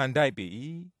ကိုခံထိုက်ပေ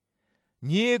၏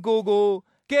ညီအကိုကို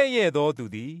ကဲ့ရဲ့သောသူ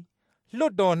သည်လွ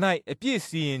တ်တော်၌အပြစ်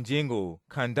စီရင်ခြင်းကို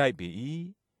ခံထိုက်ပေ၏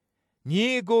ညီ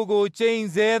အကိုကိုကျိန်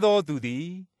ဆဲသောသူသည်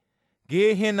ဂေ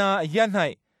ဟင်နာအရပ်၌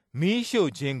မီး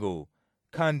ရှို့ခြင်းကို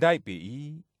ခံထိုက်ပေ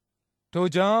၏ထို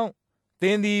ကြောင့်သ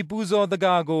င်သည်ပူဇော်တ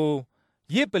ကာကို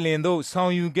ရစ်ပလင်သို့ဆော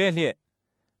င်ယူခဲ့လျက်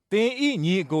သင်၏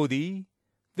ညီအကိုသည်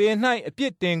သင်၌အပြ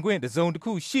စ်တင်ခွင့်တစ်စုံတစ်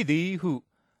ခုရှိသည်ဟု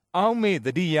အောက်မေ့သ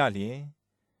တိရလျင်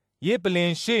ရစ်ပလ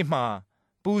င်ရှေ့မှ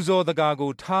ပူဇော်တကာ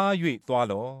ကိုထား၍သွား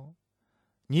လော့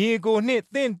ညီအကိုနှင့်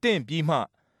သင့်တင့်ပြီးမှ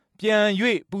ပြန်၍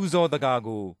ပူဇော်တကာ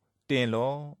ကိုတင်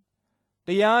လော့တ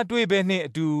ရားတွေ့ဘဲနှင့်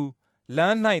အတူ လ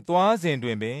မ်း၌သွားစဉ်တွ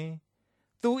င်ပင်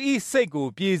သူ၏စိတ်ကို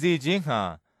ပြေစေခြင်းဟာ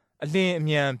အလင်းအ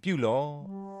မြန်ပြုလော့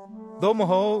သို့မ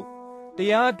ဟုတ်တ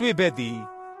ရားတွေ့ဘက်သည်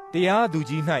တရားသူ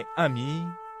ကြီး၌အပ်မည်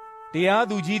တရား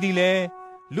သူကြီးသည်လည်း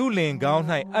လူလင်ကောင်း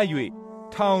၌အပ်၍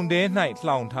ထောင်ထဲ၌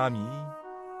လှောင်ထားမည်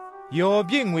ယော်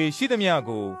ပြည့်ငွေရှိသမျှ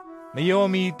ကိုမယော်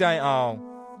မီတိုင်အောင်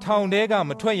ထောင်ထဲက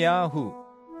မထွက်ရဟု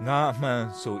ငါအမှန်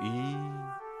ဆို၏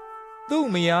သူ့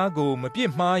မယားကိုမပြ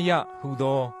စ်မှားရဟု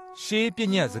သောရှေးပ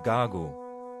ညတ်စကားကို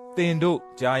သင်တို့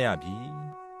ကြားရပြီ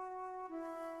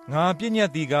ငါပညတ်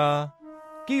သည်ကား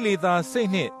ကိလေသာစိတ်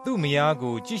နှင့်သူ့မယား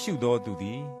ကိုကြည့်ရှုသောသူသ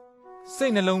ည်စိ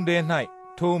တ်နှလုံးထဲ၌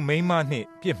ထိုမိန်းမနှင့်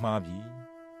ပြစ်မှားပြီ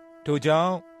ထိုကြော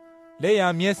င့်လက်ရ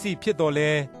မျက်စိဖြစ်တော်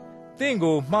လဲသင်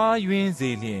ကိုမှားယွင်းစေ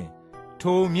လျင်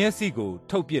ထိုမျက်စိကို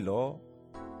ထုတ်ပစ်လော့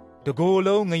တကိုယ်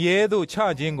လုံးငရဲသို့ချ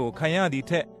ခြင်းကိုခံရသည်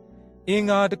ထက်အင်္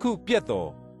ဂါတစ်ခုပြတ်တော်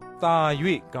သာ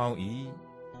၍ကောင်း၏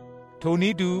ထိုန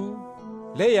ည်းတူ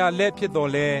လက်ရလက်ဖြစ်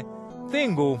တော်လဲသင်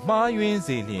ကိုမှားယွင်း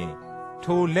စေလျင်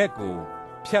ထိုလက်ကို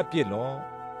ဖြတ်ပစ်လော့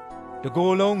တကို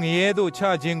ယ်လုံးငရဲသို့ချ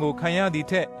ခြင်းကိုခံရသည်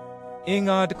ထက်အင်္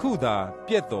ဂါတစ်ခုသာ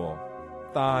ပြတ်တော်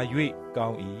သာ၍ကော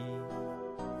င်း၏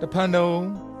တဖန်တုံ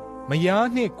မယား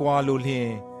နှင့်ကွာလိုလျ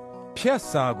င်ဖြတ်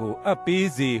စာကိုအပ်ပေး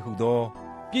စေဟုသော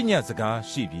ပညတ်စကား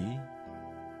ရှိပြီ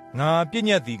ငါပည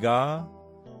တ်သည်ကား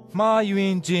မှားယွ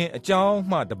င်းခြင်းအကြောင်း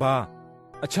မှတပါး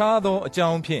အခြားသောအကြော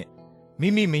င်းဖြင့်မိ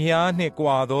မိမယားနှင့်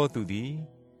ကွာသောသူသည်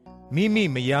မိမိ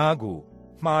မယားကို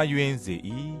မှားယွင်းစေ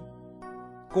၏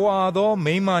ကွာသော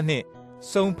မိန်းမနှင့်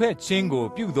စုံဖက်ခြင်းကို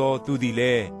ပြုသောသူသည်လ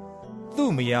ည်း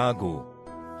သူ့မယားကို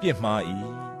ပြစ်မှား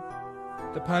၏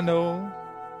တဖန်တုံ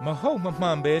မဟုတ်မမှ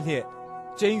န်ပဲလျက်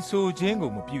ကျိန်ဆိုခြင်း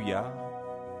ကိုမပြုရ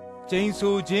ကျိန်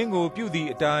ဆိုခြင်းကိုပြုသည့်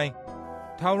အတိုင်း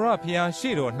ထာဝရဘုရား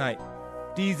ရှေ့တော်၌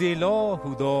တည်စေလောဟု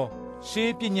သော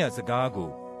ရှေးပညတ်စကားကို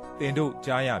သင်တို့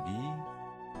ကြားရပြီ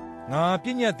ငါပ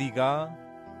ညတ်သည်ကား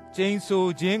ကျိန်ဆို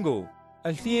ခြင်းကို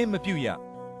အလျင်းမပြုရ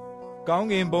ကောင်း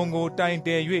ကင်ဘုံကိုတိုင်တ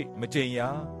ယ်၍မကျိန်ရ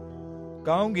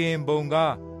ကောင်းကင်ဘုံက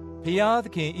ဘုရားသ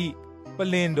ခင်ဤပ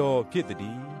လင်တော်ဖြစ်သ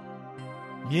ည်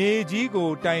မြေကြီးကို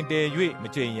တိုင်တယ်၍မ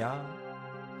ကျိန်ရ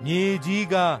မြေကြီး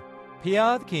ကဘု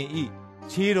ရားသခင်ဤ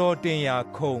ခြေတော်တင်ရာ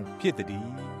ခုံဖြစ်သည်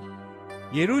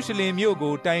ယေရုရှလင်မြို့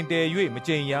ကိုတိုင်တယ်၍မ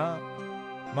ကျိန်ရ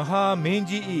မဟာမင်း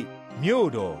ကြီးဤမြို့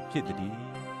တော်ဖြစ်သည်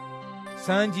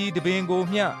စံကြီးတပင်ကို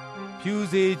မျှဖြူ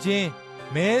စေခြင်း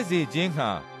မဲစေခြင်းဟာ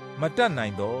မတတ်နို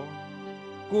င်တော့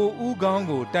ကိုဥကောင်း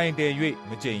ကိုတိုင်တယ်၍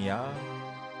မကျိန်ရ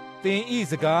သင်ဤ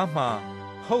စကားမှာ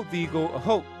ဟုတ်သည်ကိုအ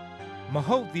ဟုတ်မ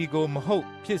ဟုတ်သည်ကိုမဟုတ်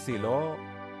ဖြစ်စေလော့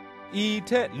ဤ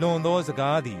ထက်လွန်သောစ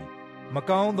ကားသည်မ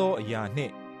ကောင်းသောအရာနှ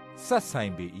င့်ဆက်ဆို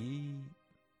င်ပေ၏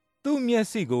သူ့မျက်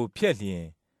စိကိုဖျက်လျင်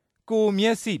ကိုမျ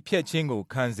က်စိဖျက်ခြင်းကို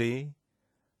ခံစေ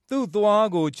သူ့သွား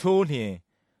ကိုချိုးလျင်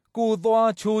ကို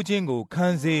သွားချိုးခြင်းကိုခံ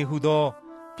စေဟုသော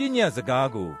ပညတ်စကား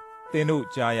ကိုသင်တို့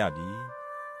ကြားရပြီ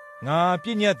ငါပ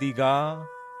ညတ်သည်ကား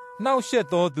နှောက်ယှက်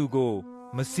သောသူကို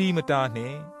မစီးမတားနှ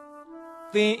င့်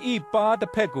သင်ဤပါးတ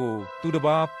စ်ဖက်ကိုသူတစ်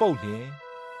ပါးပုတ်လျင်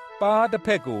ပါးတစ်ဖ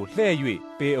က်ကိုလှဲ့၍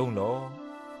ပေးအောင်လော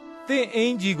သင်အ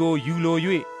င်ကြီးကိုယူလို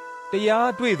၍တ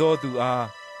ရားတွေ့သောသူအား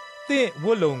သင်ဝ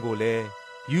တ်လုံကိုလည်း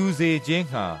ယူစေခြင်း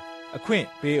ဟာအခွင့်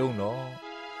ပေးအောင်လော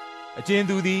အကျဉ်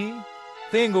သူသည်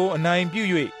သင်ကိုအနိုင်ပြု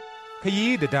၍ခ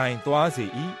ရီးတတိုင်သွားစေ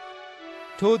၏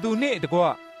ထိုသူနှင့်တကွ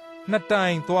နှစ်တို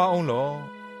င်သွားအောင်လော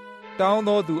တောင်း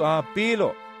သောသူအားပေး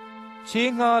လော့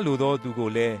ချေးငှားလိုသောသူကို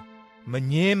လည်းမ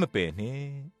ငင်းမပယ်နှ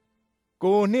င့်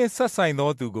ကိုနှင့်ဆက်ဆိုင်သော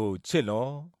သူကိုချစ်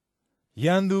လော့ရ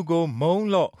န်သူကိုမုန်း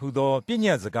လော့ဟုသောပည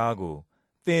တ်စကားကို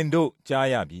သင်တို့ကြား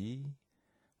ရပြီ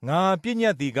ငါပည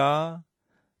တ်သည်ကား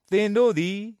သင်တို့သ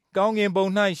ည်ကောင်းကင်ဘုံ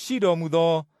၌ရှိတော်မူ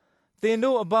သောသင်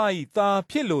တို့အဘ၏သား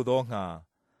ဖြစ်လိုသောငှာ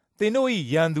သင်တို့၏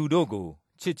ရန်သူတို့ကို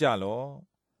ချစ်ကြလော့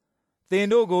သင်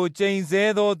တို့ကိုကျိန်ဆဲ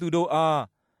သောသူတို့အား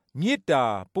မေတ္တာ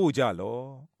ပို့ကြလော့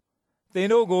သင်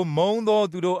တို့ကိုမုန်းသော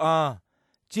သူတို့အား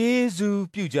ကျေးဇူး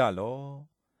ပြုကြလော့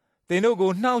သင်တို့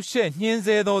ကိုနှောက်ယှက်ညှဉ်း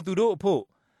ဆဲသောသူတို့အဖို့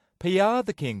ဖျားသ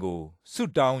ခင်ကိုဆု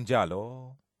တောင်းကြလော့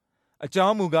အကြော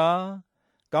င်းမူကား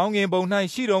ကောင်းကင်ဘုံ၌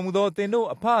ရှိတော်မူသောသင်တို့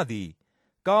အဖသည်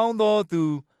ကောင်းသောသူ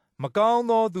မကောင်း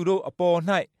သောသူတို့အပေါ်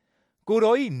၌ကိုယ်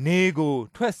တော်၏နေကို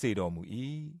ထွက်စေတော်မူ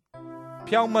၏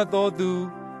ဖြောင့်မတ်သောသူ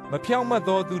မဖြောင့်မတ်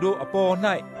သောသူတို့အပေါ်၌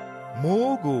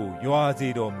မိုးကိုရွာစေ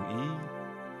တော်မူ၏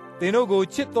သင်တို့ကို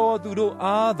ချစ်သောသူတို့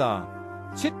အားသာ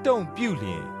ချစ်တုံပြုလျ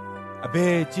င်အဘ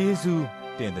ယ်ကျေးဇူး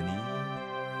တင်သနည်း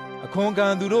အခွန်ခံ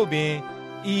သူတို့ပင်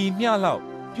ဤမျှလောက်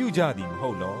ပြုကြသည်မဟု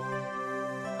တ်လော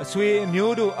အဆွေအ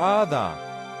မျိုးတို့အားသာ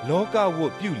လောကဝ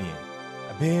တ်ပြုလျင်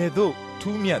အဘယ်သို့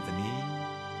ထူးမြတ်သနည်း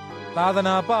သာသ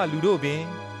နာပလူတို့ပင်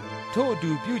ထို့အတူ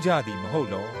ပြုကြသည်မဟုတ်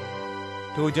လော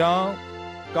ထိုကြောင့်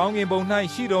ကောင်းကင်ဘုံ၌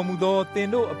ရှိတော်မူသောသင်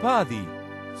တို့အဖသည်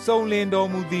စုံလင်တော်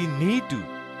မူသည်နီးတူ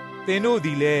သင်တို့သ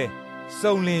ည်လည်း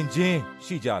စုံလင်ခြင်း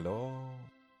ရှိကြလော့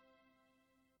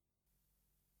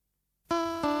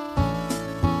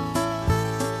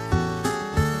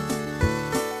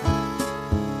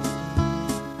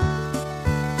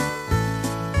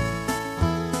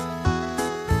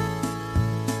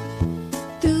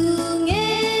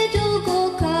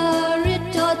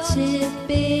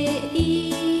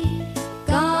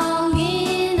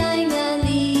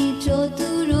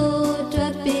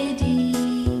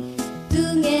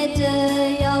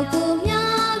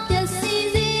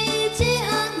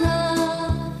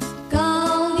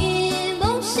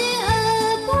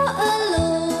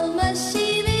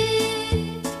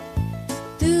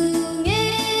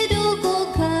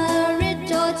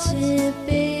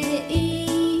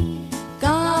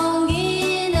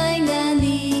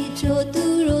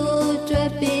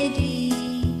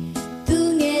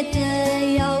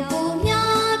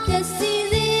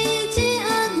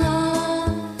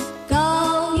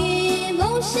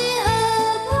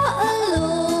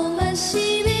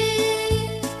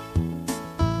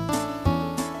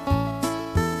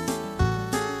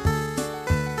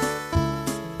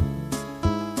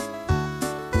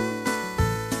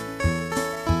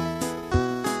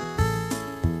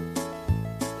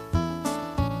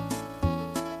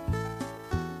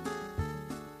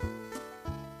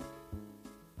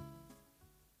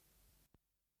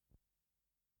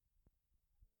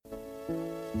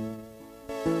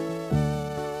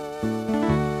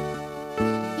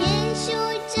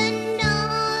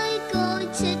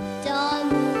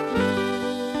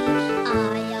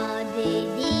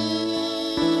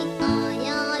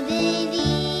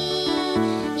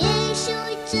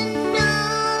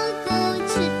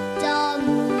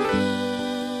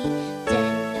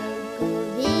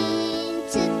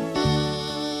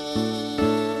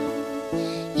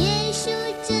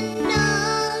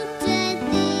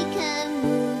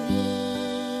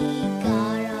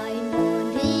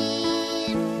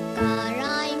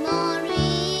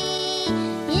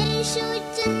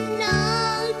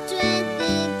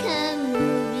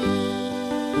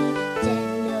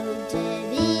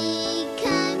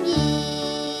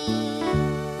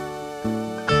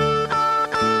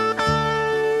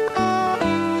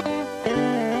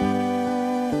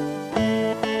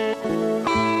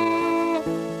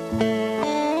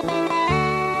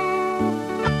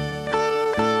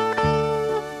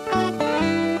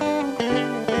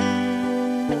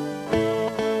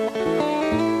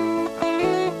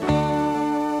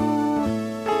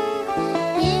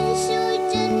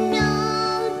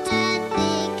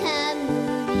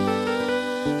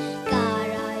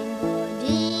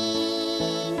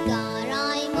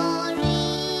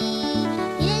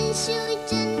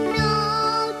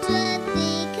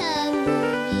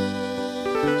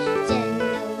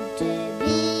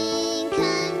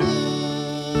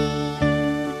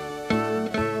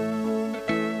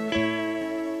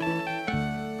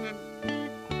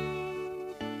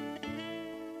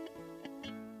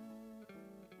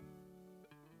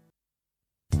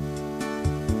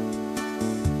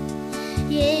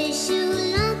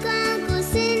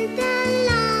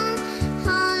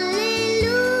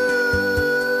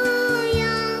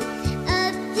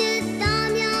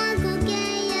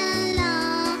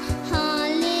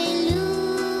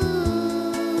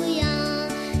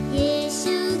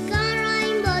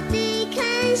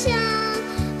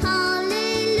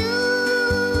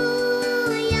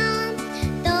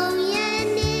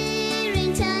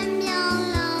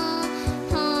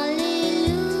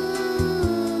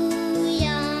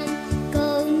go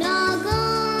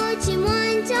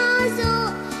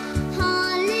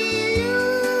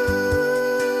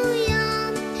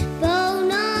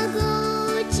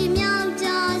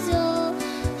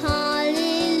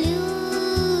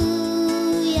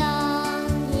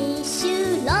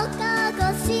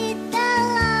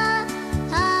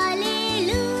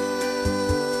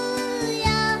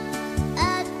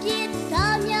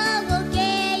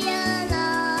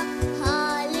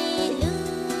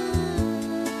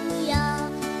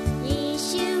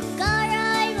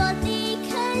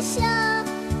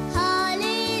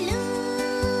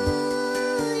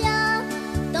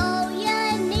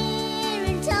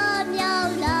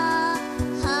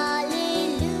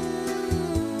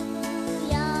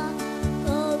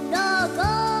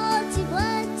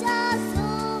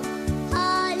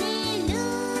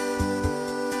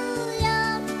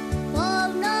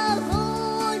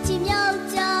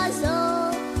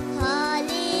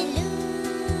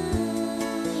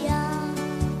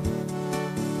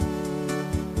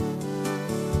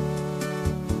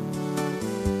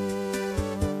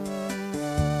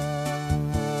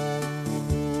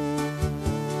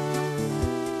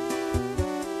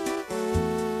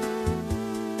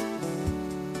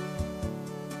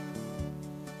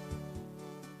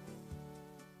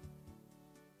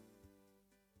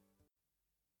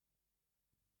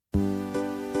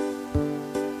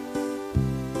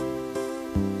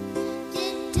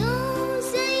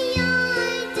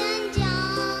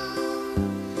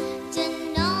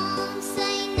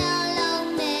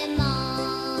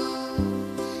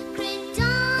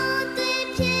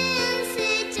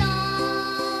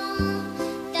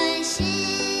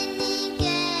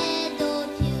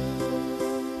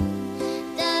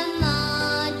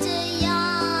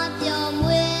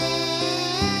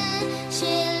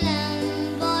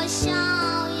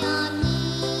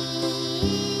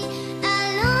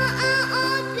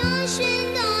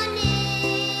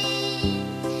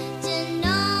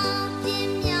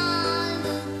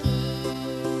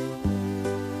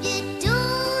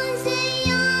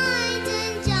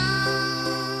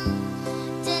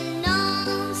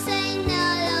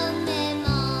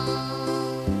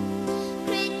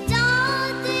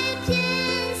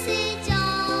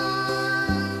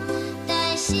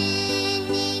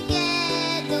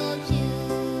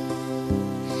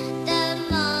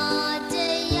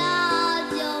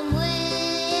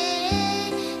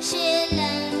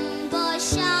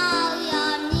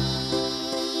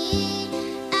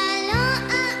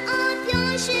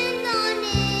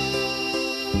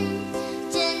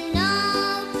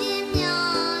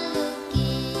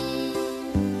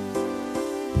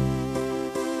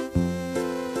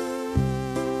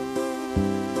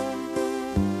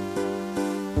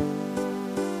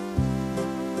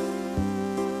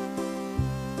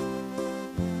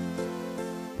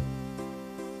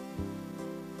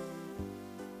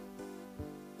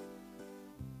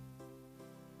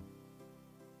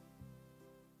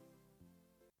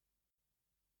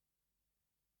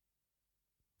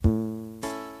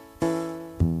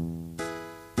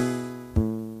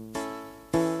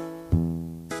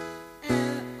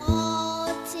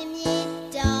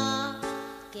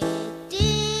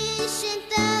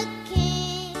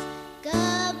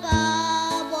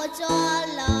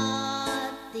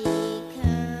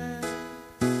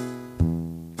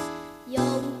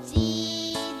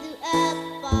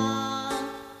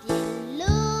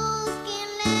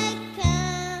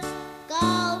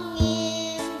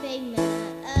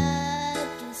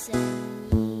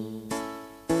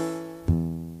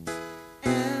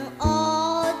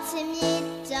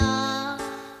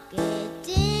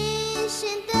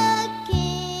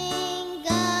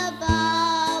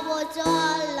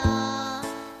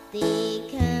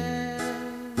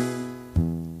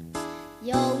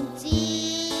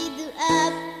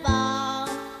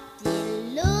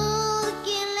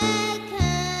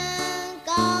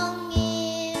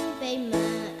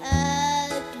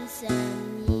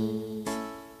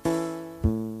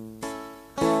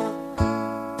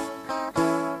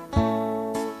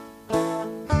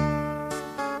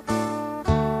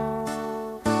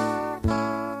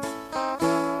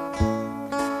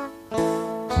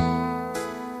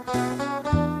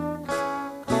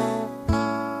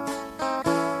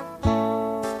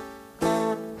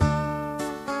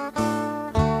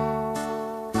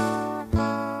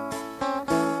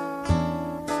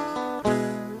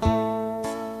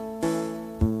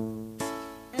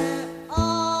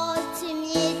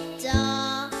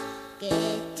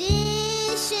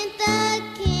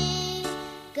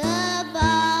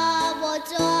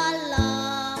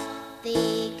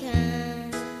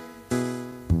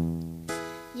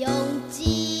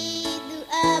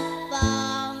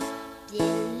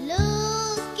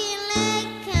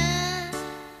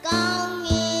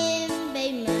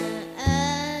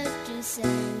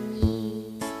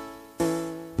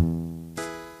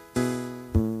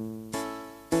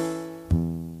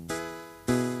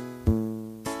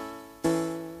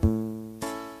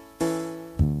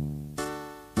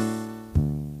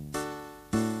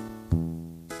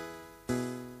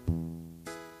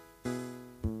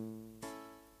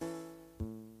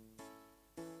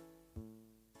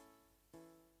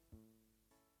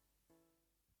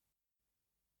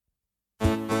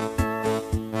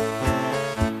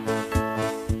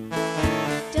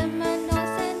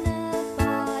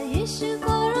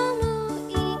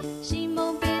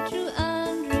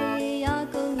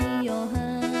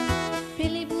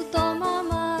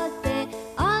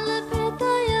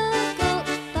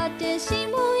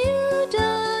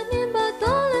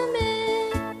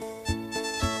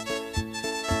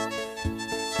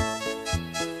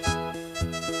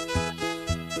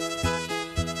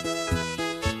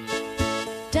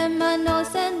ဓမ္မနော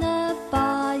ဆန္ဒပါ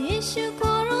ယေရှု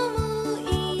ခေါ်တော်မူ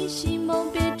၏ရှီမုန်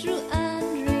ပေတရုအန်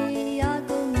ဒရေယာ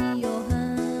ကိုမီယောဟ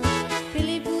န်ဖိ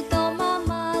လိပ္ပုသောမ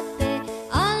မတေ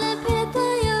အာလဖေသ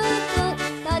ယာကို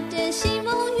တတေရှီ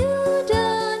မုန်ယူဒာ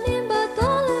နိဘ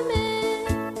တော်လမေ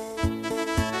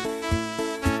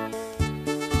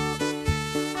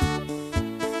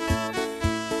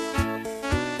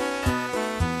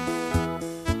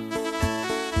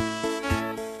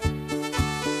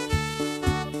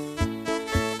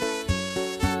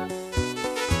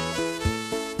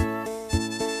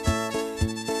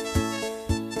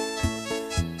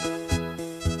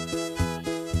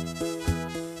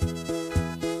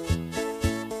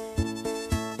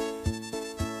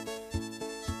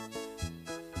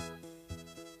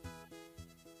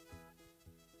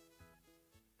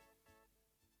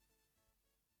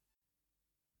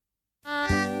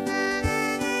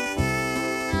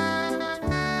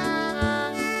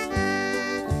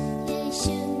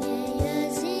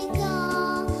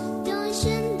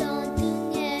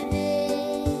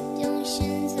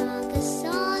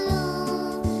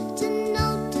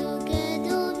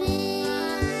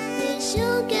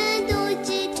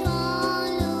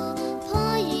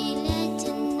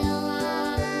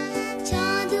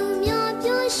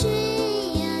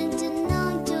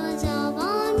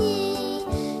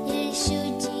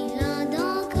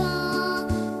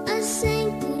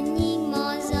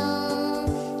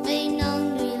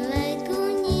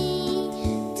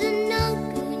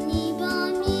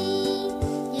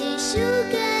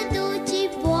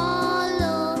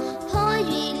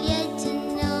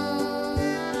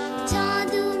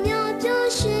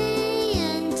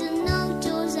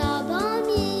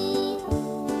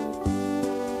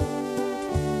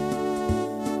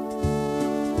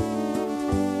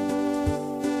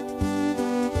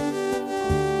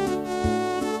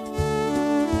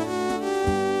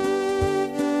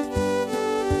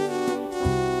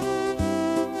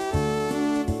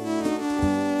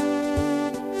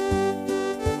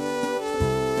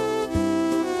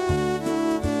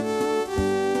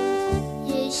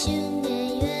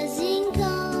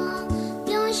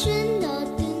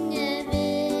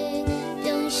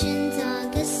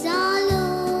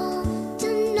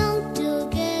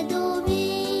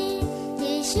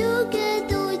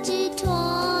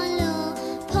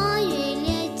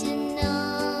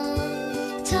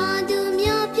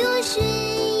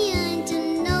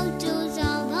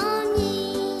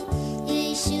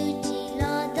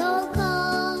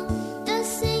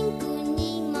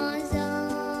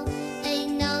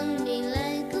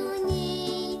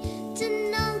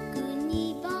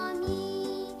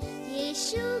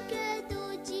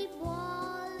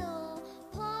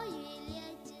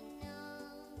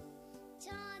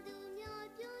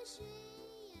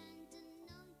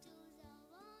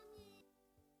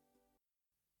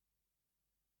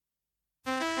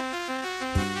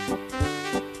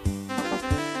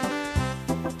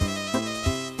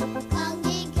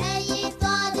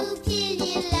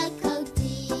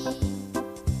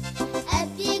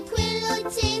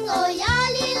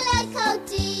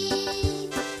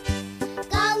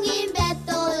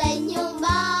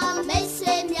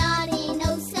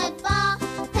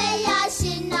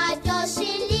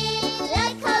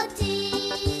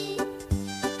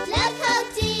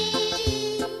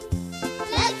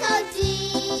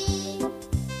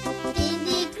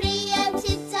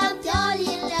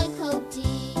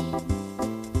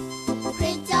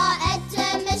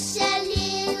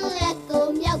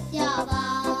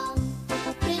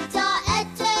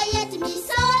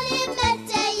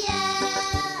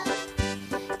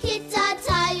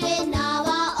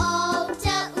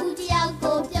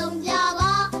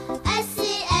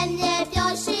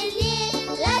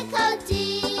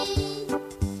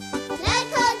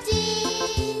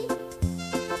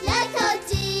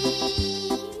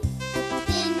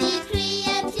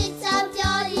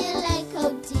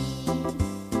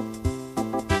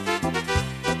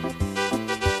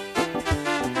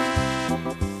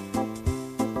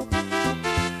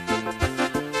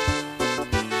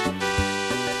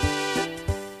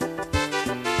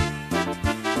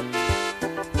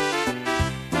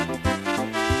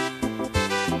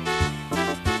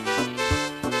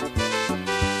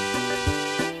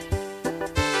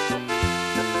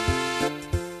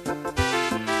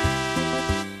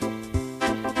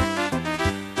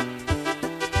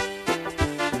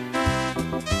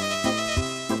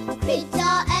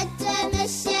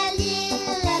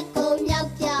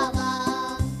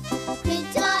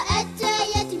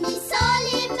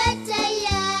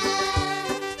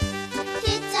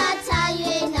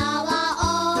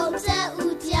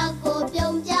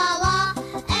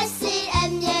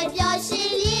SCM ရဲ့ပျော်ရွှ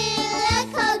င်လေးလက်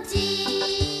ခု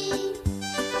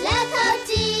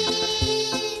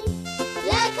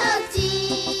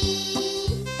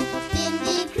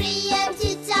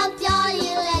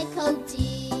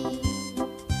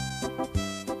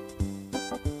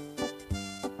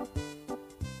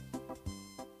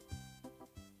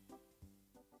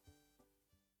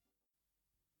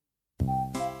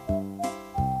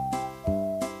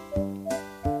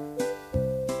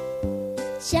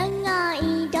相爱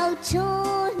一道秋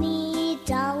你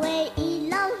找为一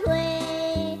老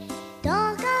会多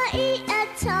个一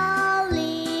草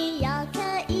里要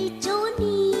看一周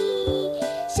你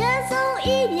相送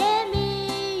一年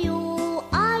没有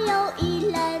阿有一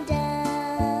兰的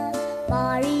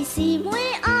马里西梅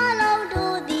阿老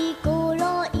多的古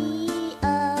罗一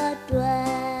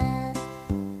段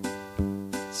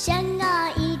相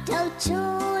爱一道秋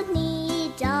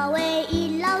你找为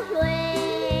一老会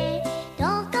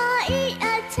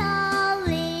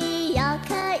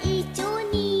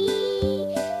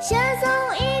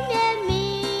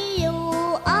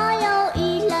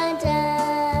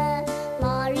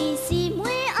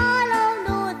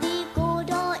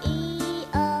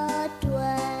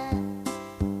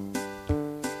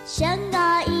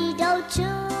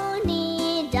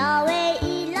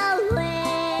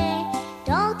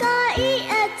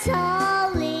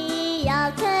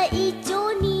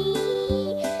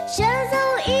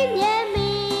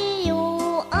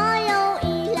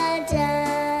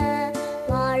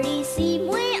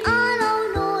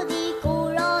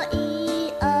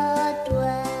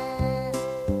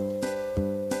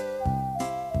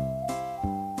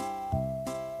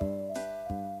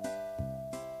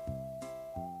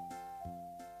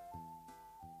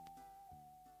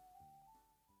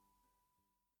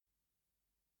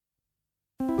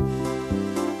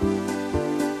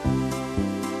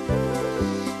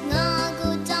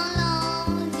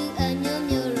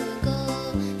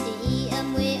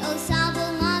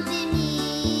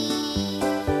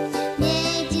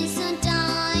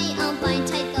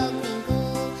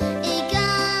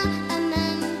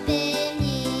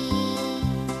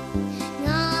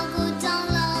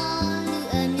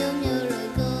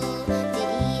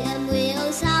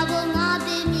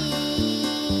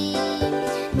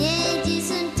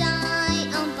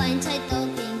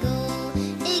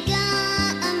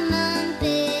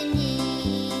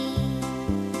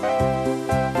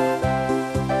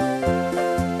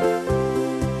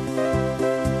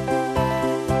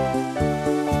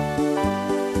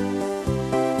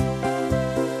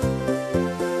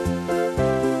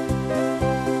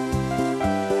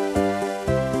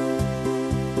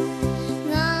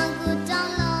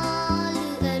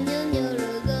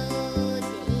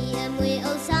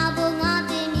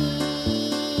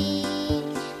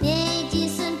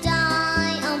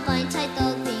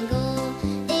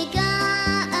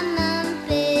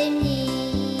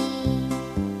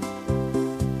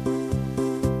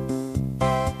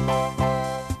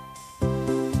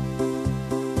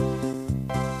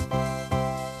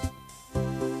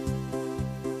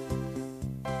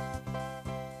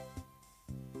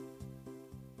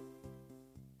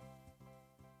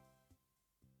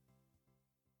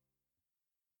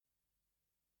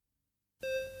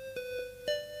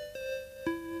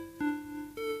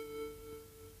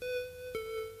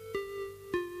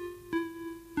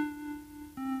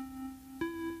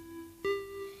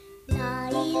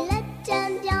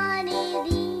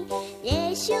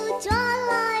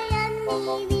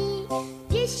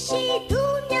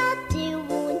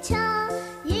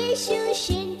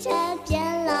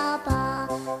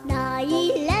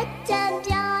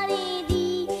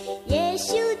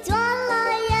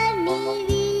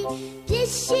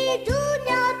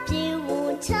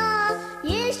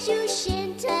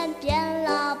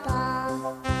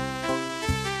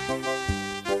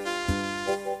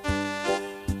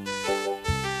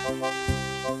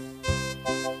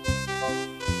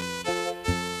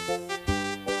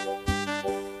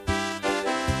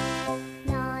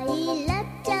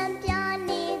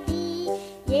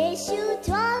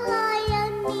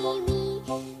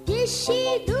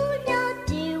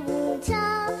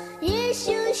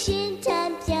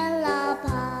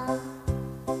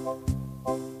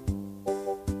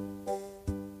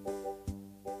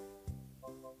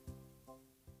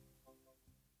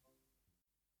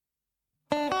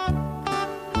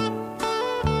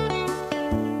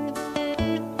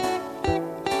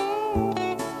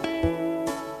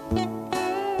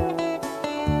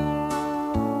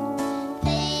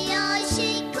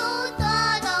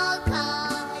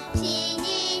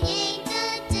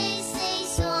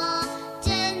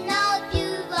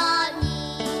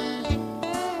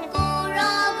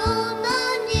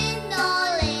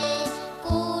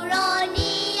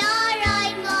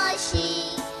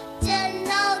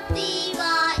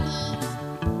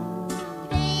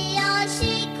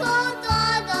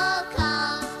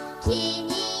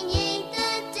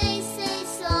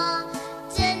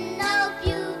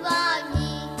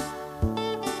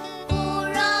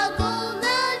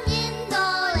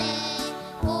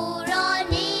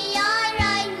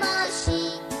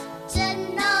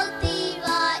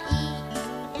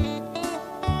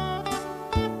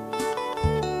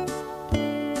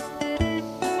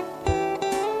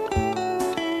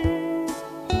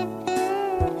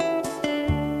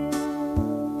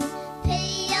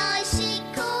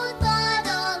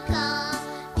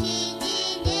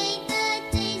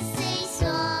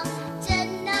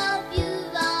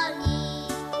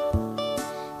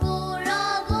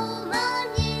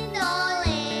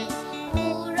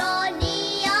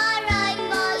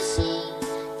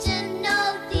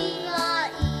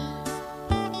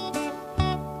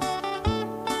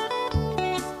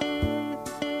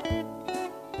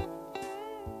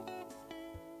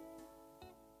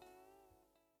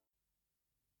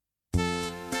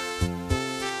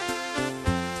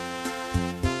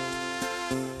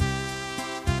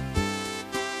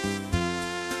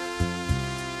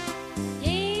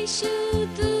ရှု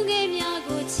သူငယ်များ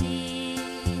ကိုချ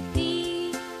စ်သည်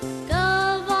က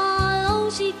ဘာ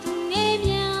လုံးရှိသူငယ်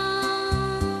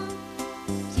များ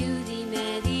ယူသည်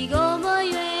မဲ့ဒီကိုမ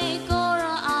ရွေကို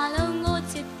ရောအလုံးကို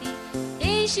ချစ်သည်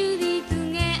ယေရှုသည်သူ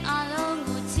ငယ်အလုံး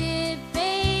ကိုချစ်ပေ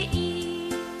၏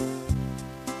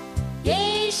ယေ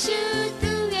ရှု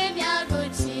သူငယ်များကို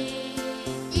ချစ်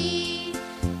၏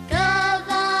က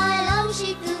ဘာလုံးရှိ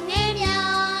သူငယ်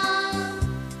များ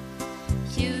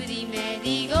ယူသည်မဲ့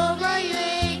ဒီကိုမ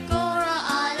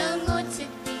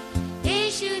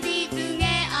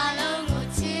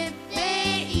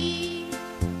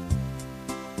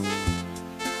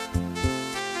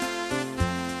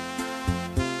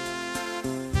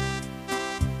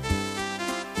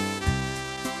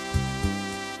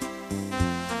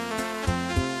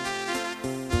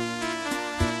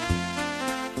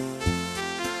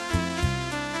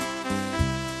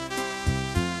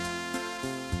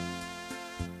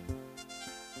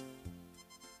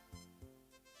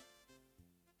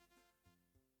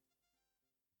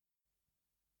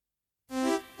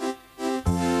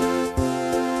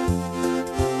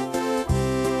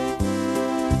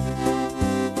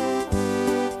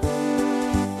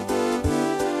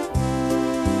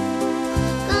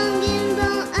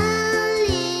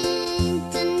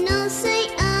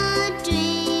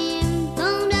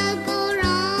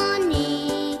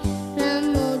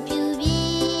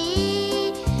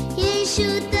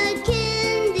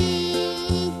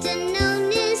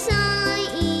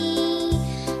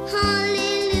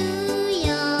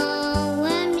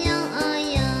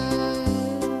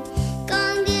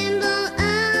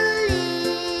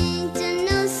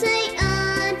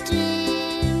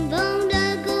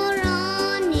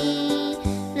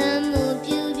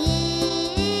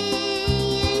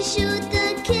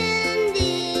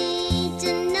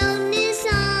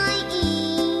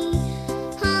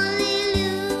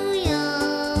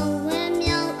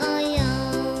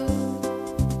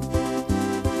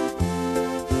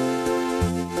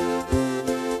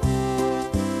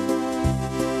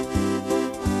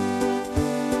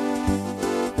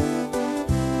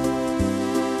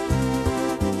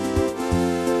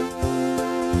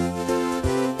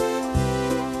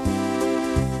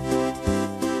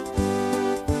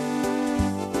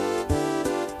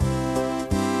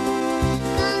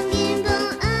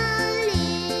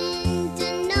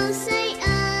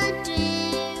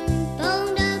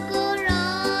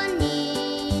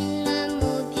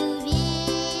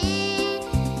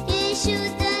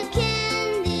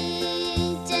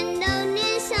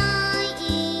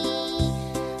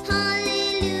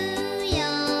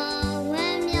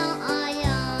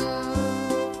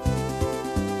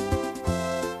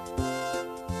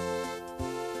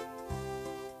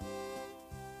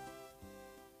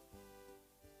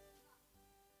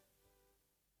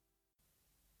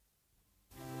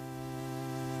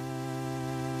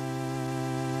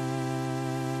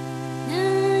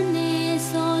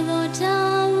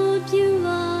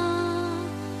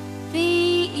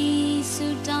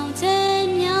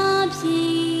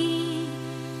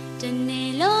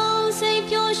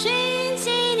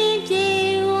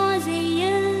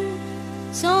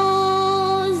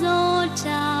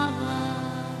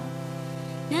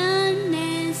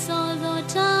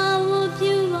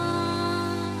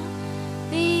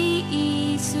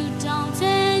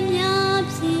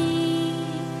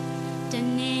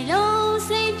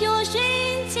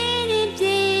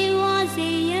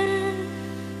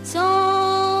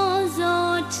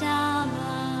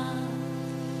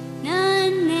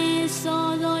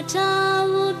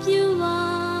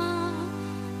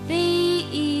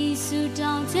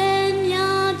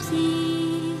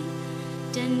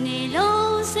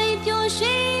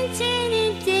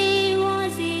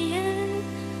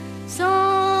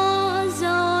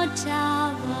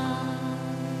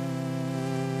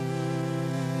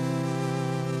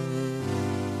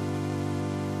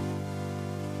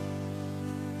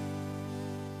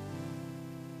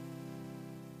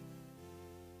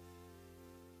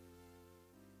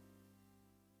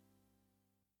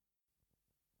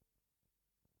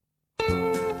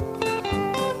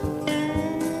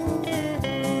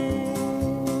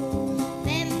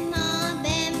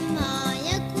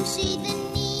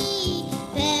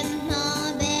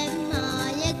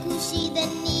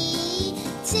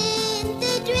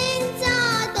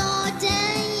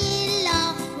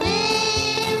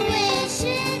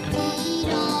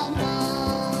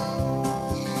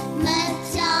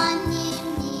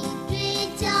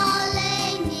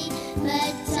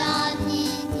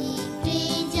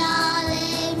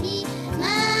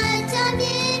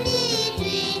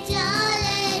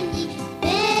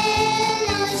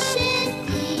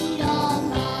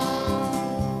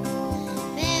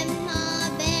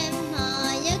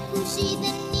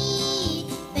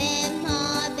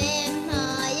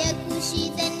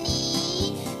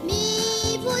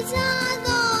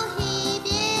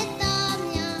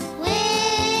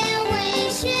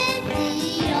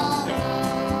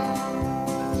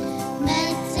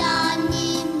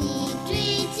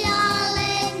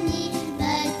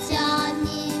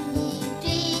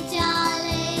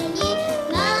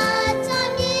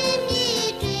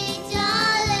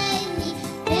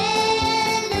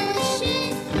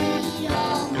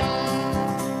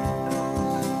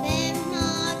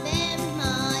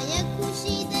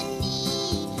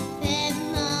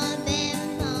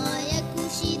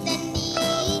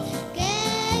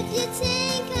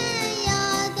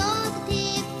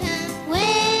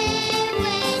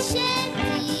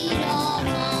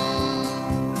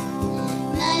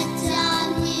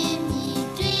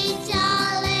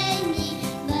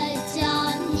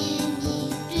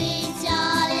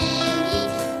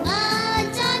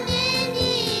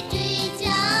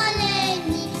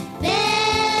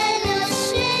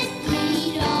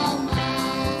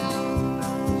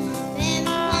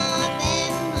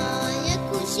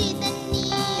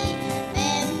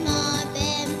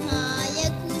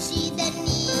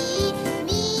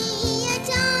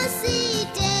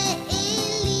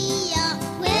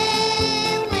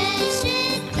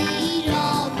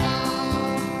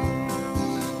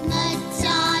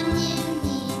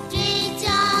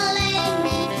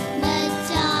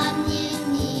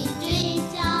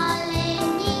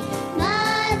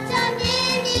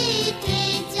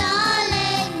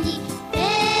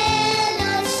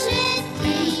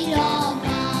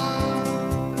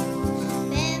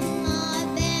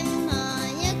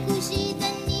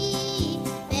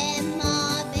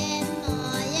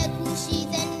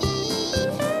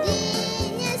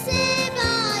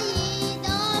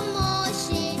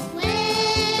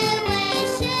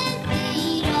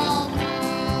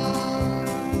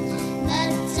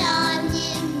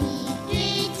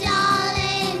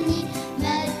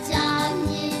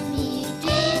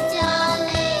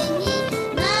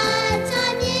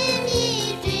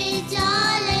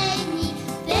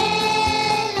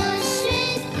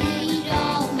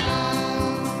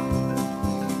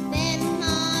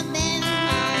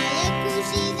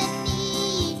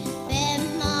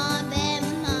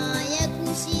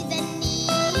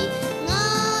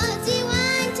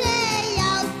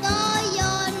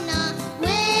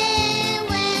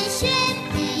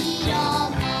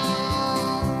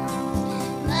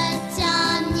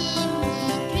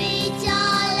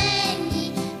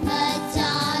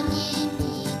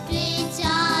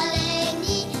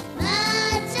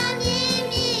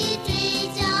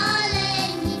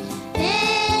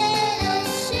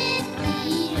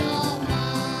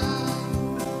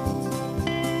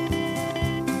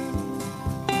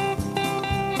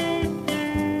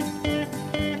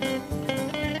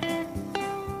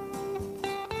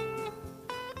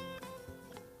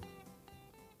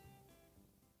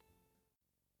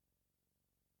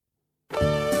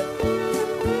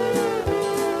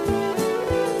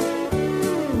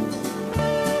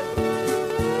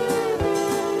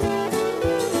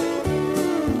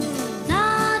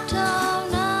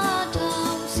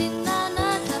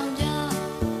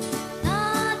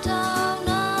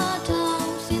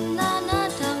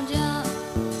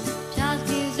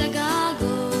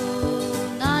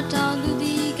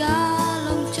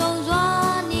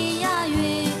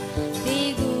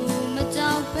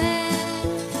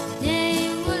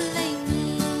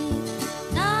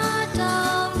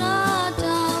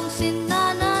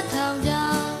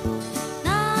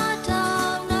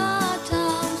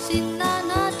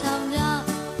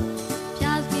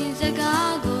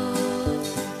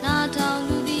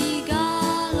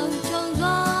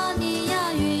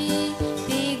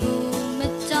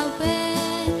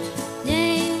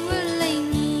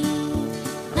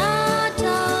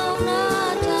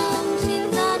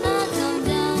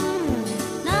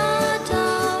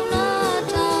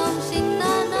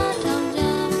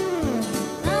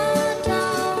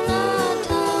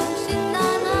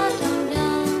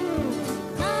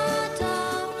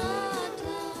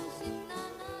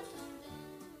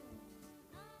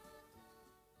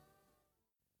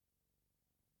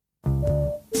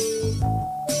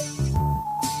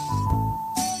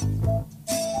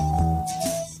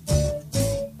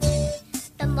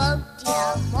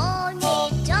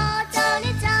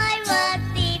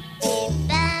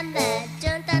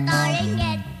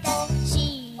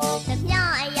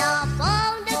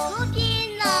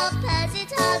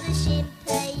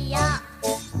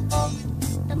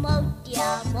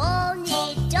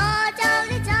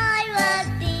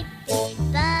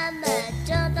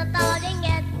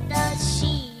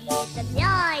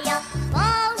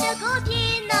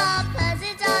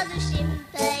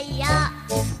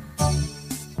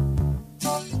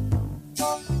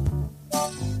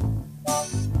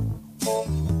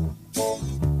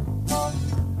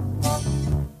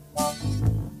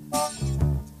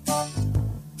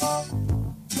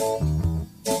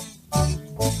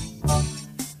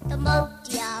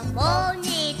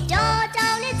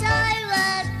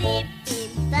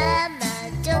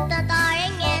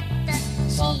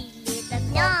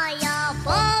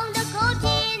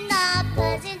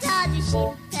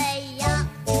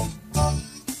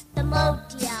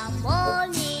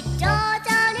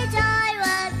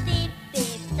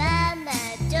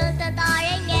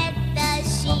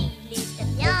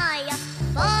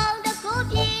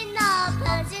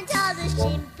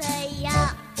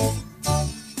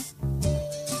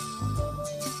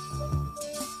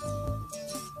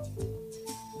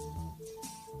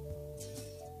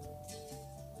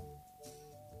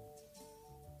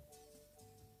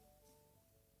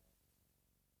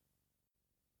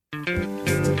เ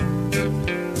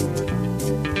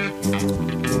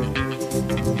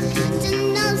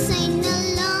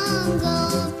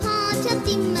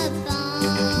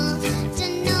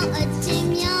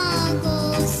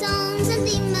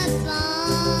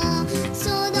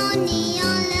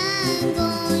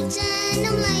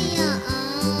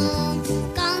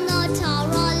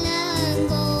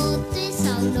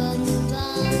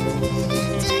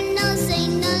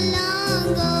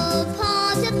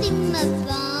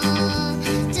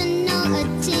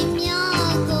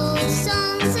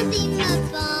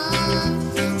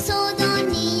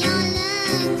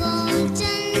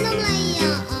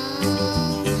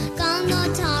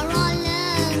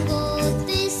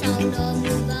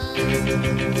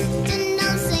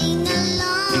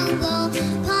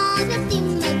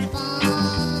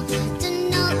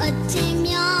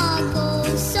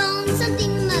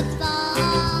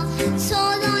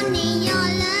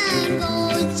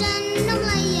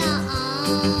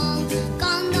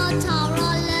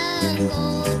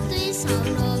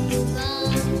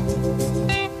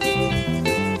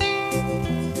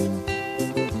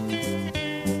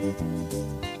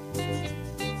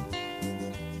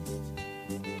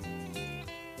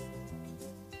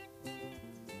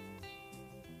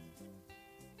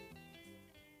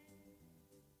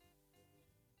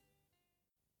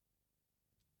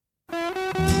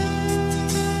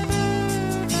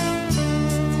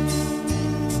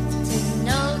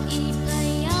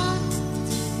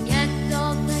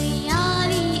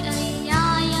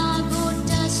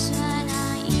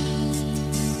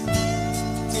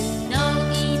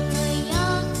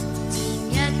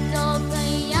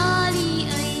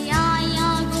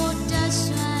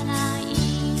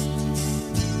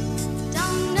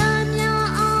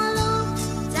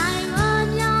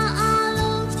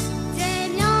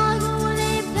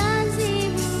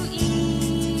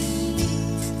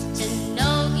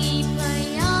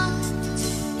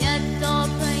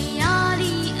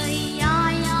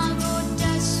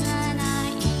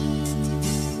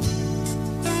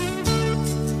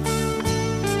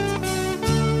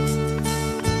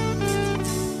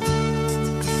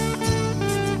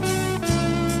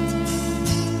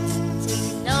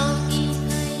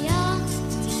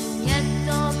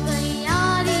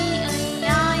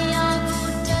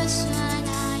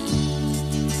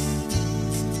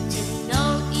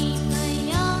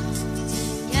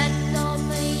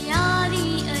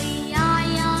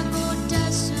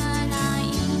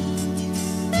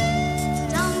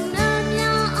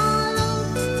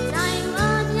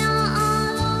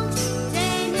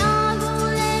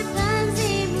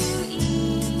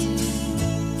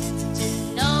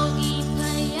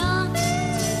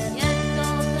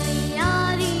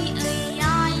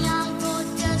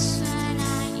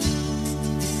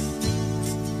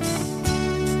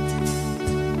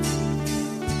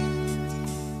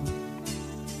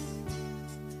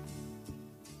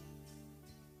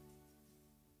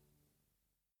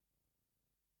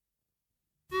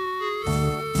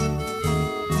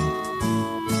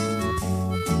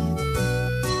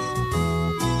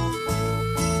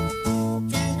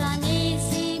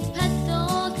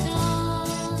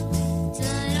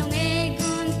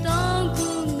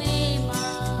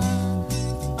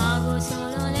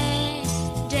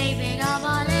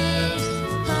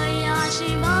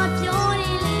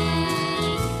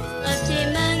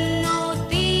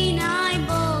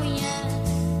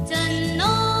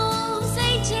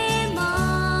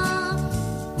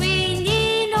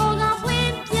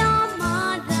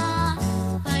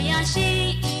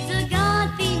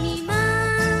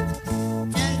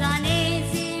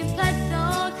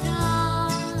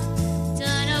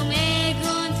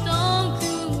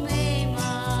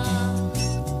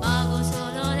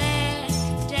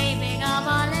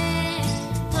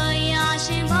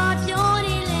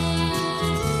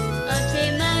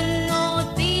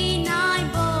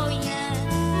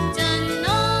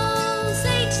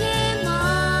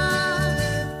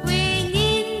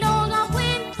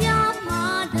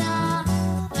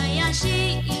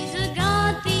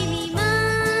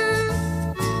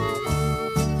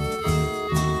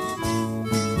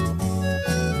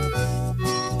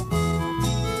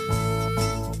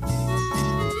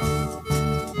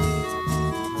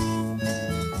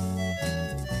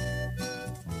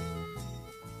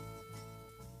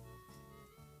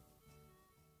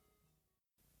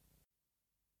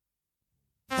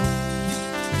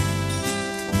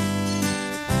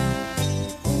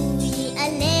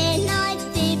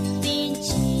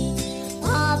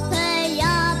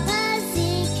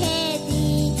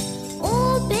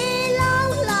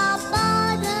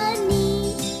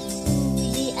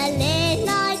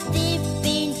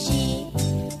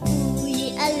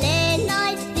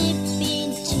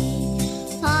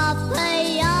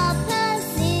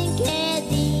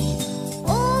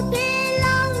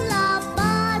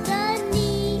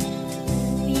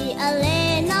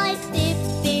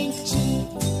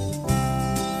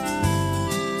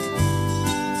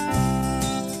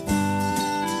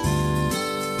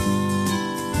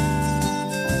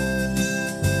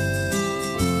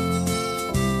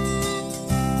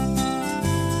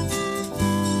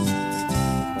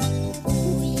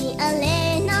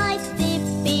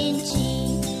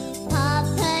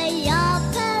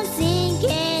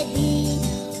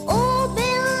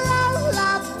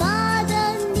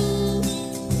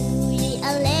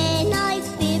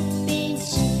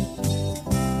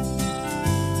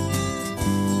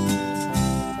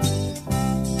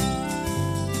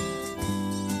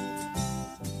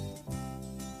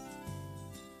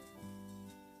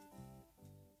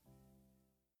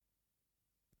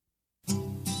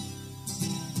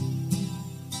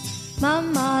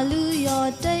Mama luyo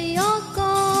tayoko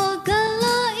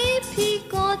gala ipi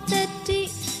ko teti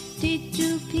titu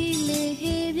pile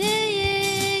hebye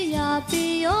ya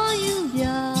piyo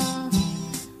yubya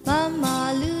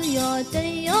Mama luyo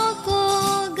tayoko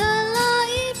gala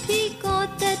ipi ko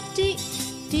teti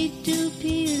titu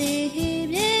pile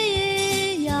hebye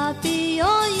ya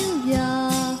piyo yubya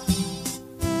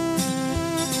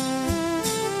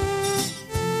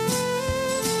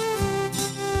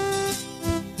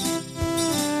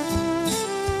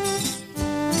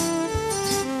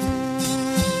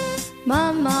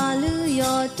Mama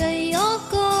luyo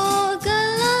tayoko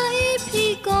gala ipi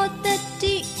ko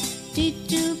teti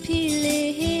titu pile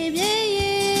hebye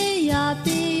ya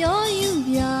piyo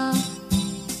yubya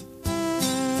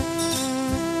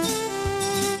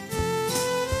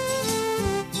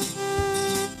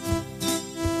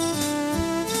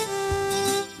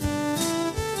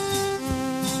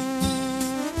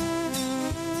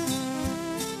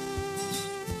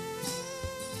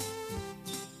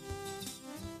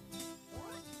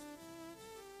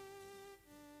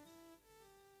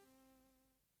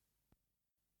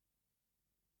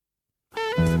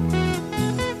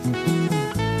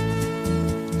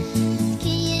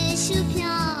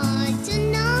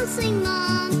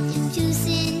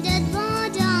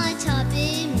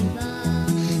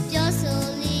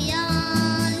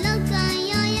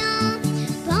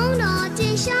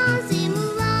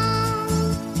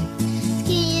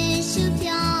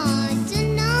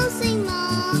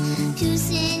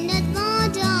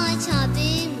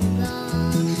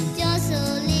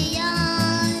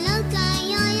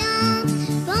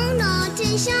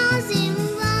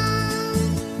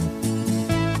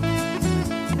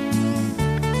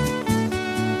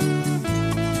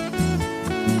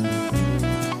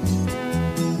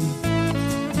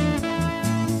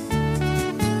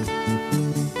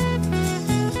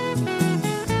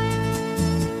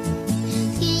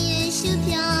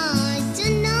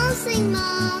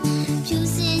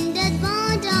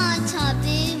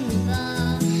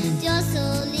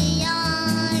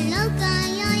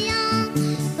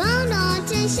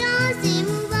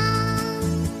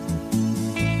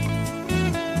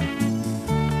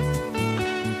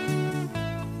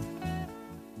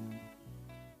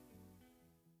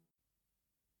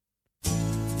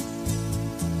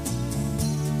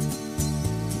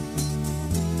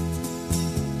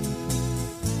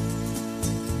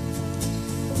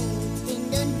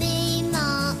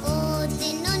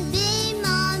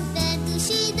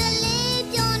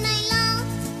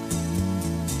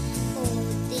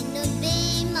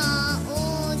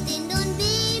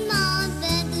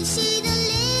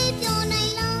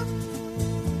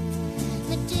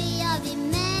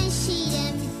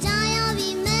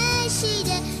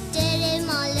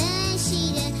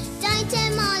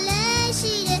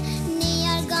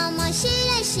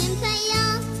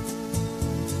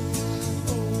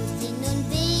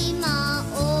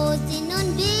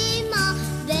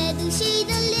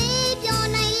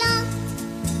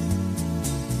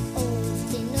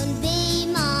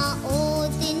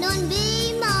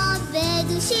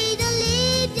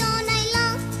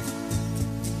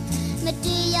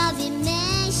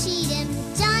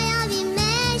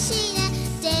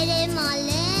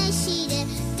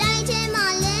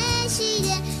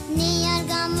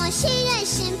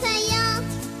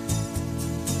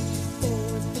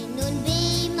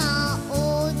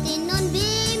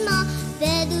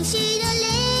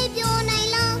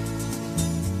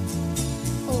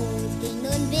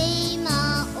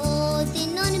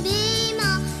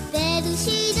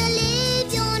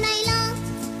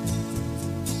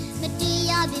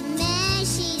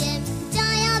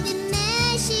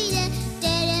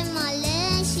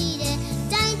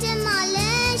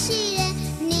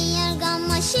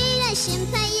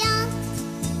Shimphaya